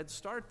of a head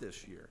start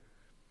this year.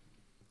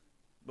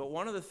 But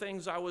one of the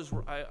things I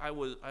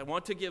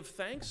want to give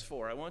thanks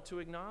for, I want to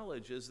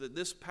acknowledge, is that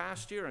this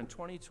past year in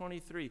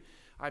 2023,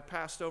 I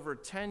passed over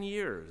 10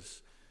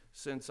 years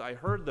since I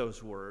heard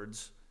those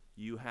words,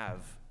 "You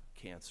have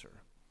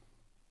cancer."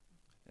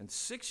 And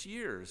 6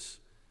 years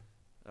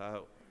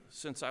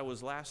since I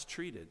was last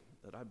treated,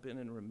 that I've been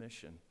in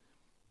remission.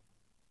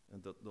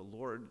 And the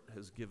Lord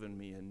has given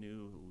me a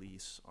new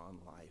lease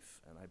on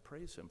life, and I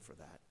praise him for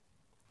that.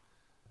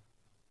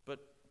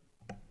 But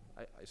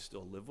I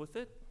still live with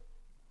it.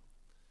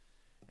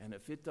 And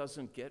if it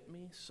doesn't get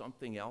me,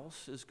 something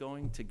else is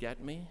going to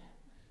get me.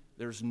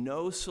 There's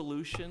no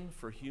solution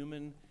for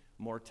human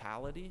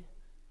mortality.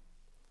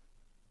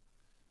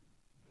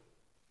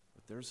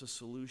 But there's a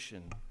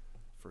solution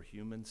for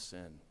human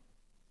sin.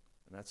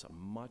 And that's a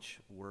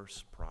much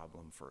worse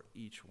problem for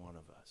each one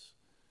of us.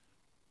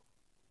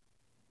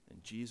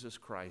 And Jesus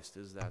Christ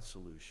is that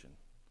solution.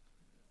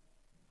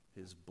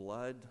 His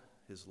blood,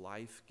 his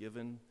life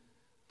given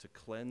to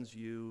cleanse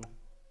you,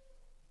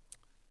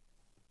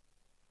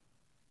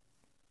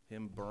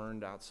 him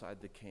burned outside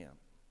the camp,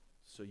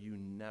 so you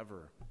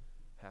never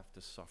have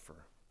to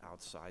suffer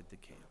outside the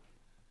camp.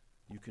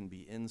 You can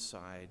be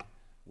inside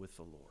with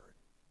the Lord.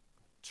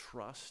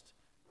 Trust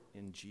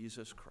in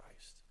Jesus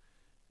Christ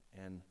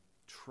and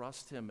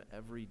trust him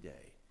every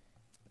day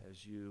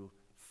as you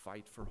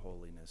fight for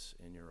holiness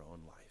in your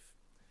own life.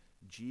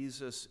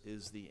 Jesus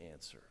is the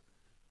answer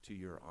to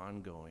your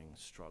ongoing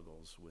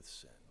struggles with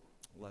sin.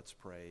 Let's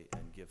pray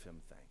and give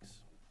him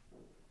thanks.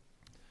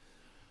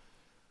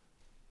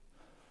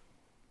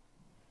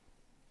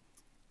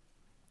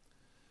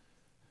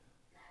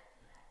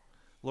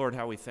 Lord,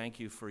 how we thank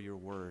you for your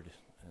word.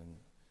 And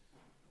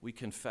we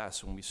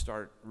confess when we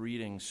start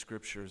reading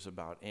scriptures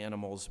about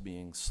animals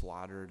being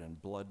slaughtered and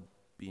blood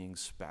being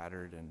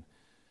spattered and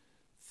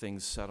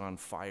things set on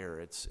fire,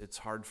 it's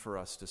hard for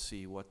us to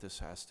see what this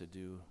has to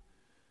do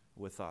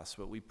with us.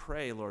 But we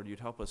pray, Lord, you'd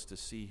help us to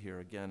see here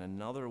again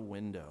another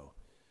window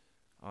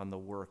on the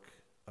work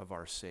of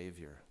our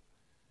Savior,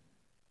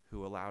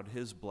 who allowed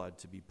his blood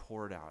to be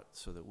poured out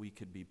so that we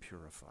could be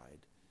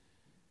purified,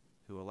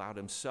 who allowed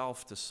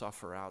himself to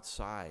suffer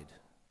outside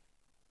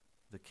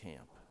the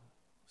camp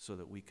so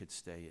that we could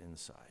stay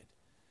inside.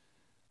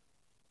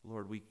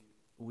 Lord,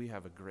 we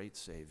have a great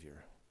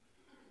Savior,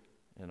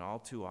 and all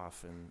too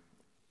often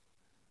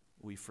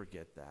we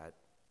forget that,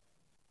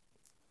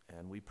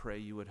 and we pray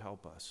you would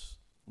help us.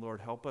 Lord,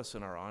 help us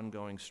in our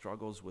ongoing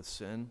struggles with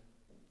sin,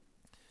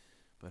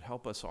 but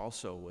help us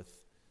also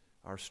with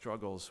our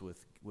struggles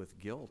with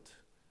guilt.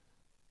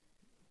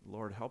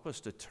 Lord, help us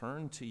to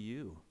turn to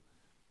you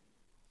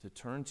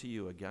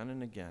again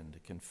and again, to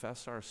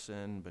confess our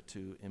sin, but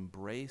to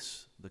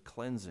embrace the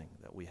cleansing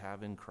that we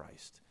have in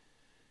Christ,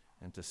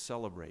 and to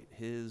celebrate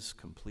his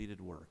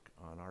completed work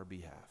on our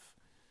behalf.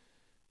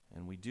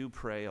 And we do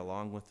pray,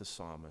 along with the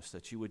psalmist,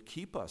 that you would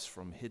keep us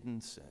from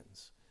hidden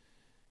sins,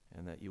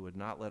 and that you would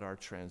not let our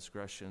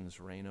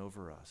transgressions reign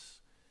over us,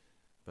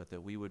 but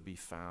that we would be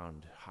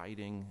found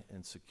hiding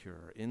and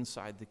secure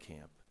inside the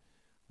camp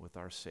with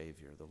our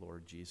Savior, the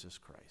Lord Jesus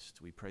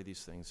Christ. We pray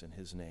these things in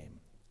his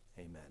name.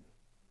 Amen.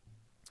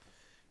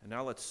 And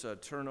now let's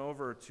turn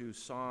over to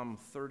Psalm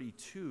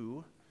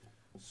 32,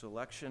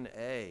 selection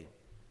A.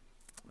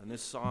 And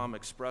this psalm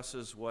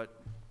expresses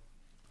what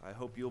I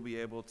hope you'll be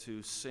able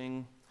to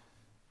sing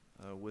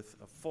with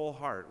a full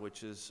heart,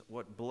 which is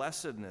what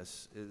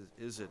blessedness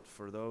is it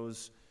for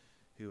those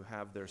who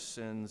have their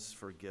sins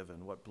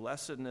forgiven. What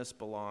blessedness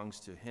belongs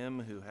to him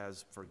who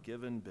has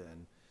forgiven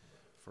been,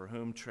 for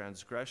whom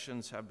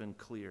transgressions have been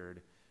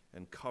cleared,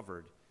 and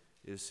covered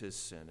is his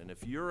sin. And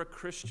if you're a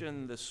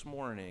Christian this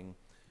morning,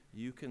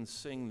 you can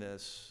sing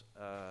this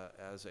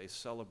as a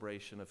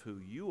celebration of who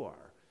you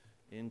are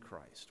in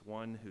Christ,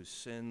 one whose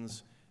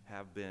sins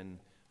have been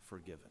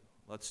forgiven.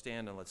 Let's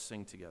stand and let's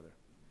sing together.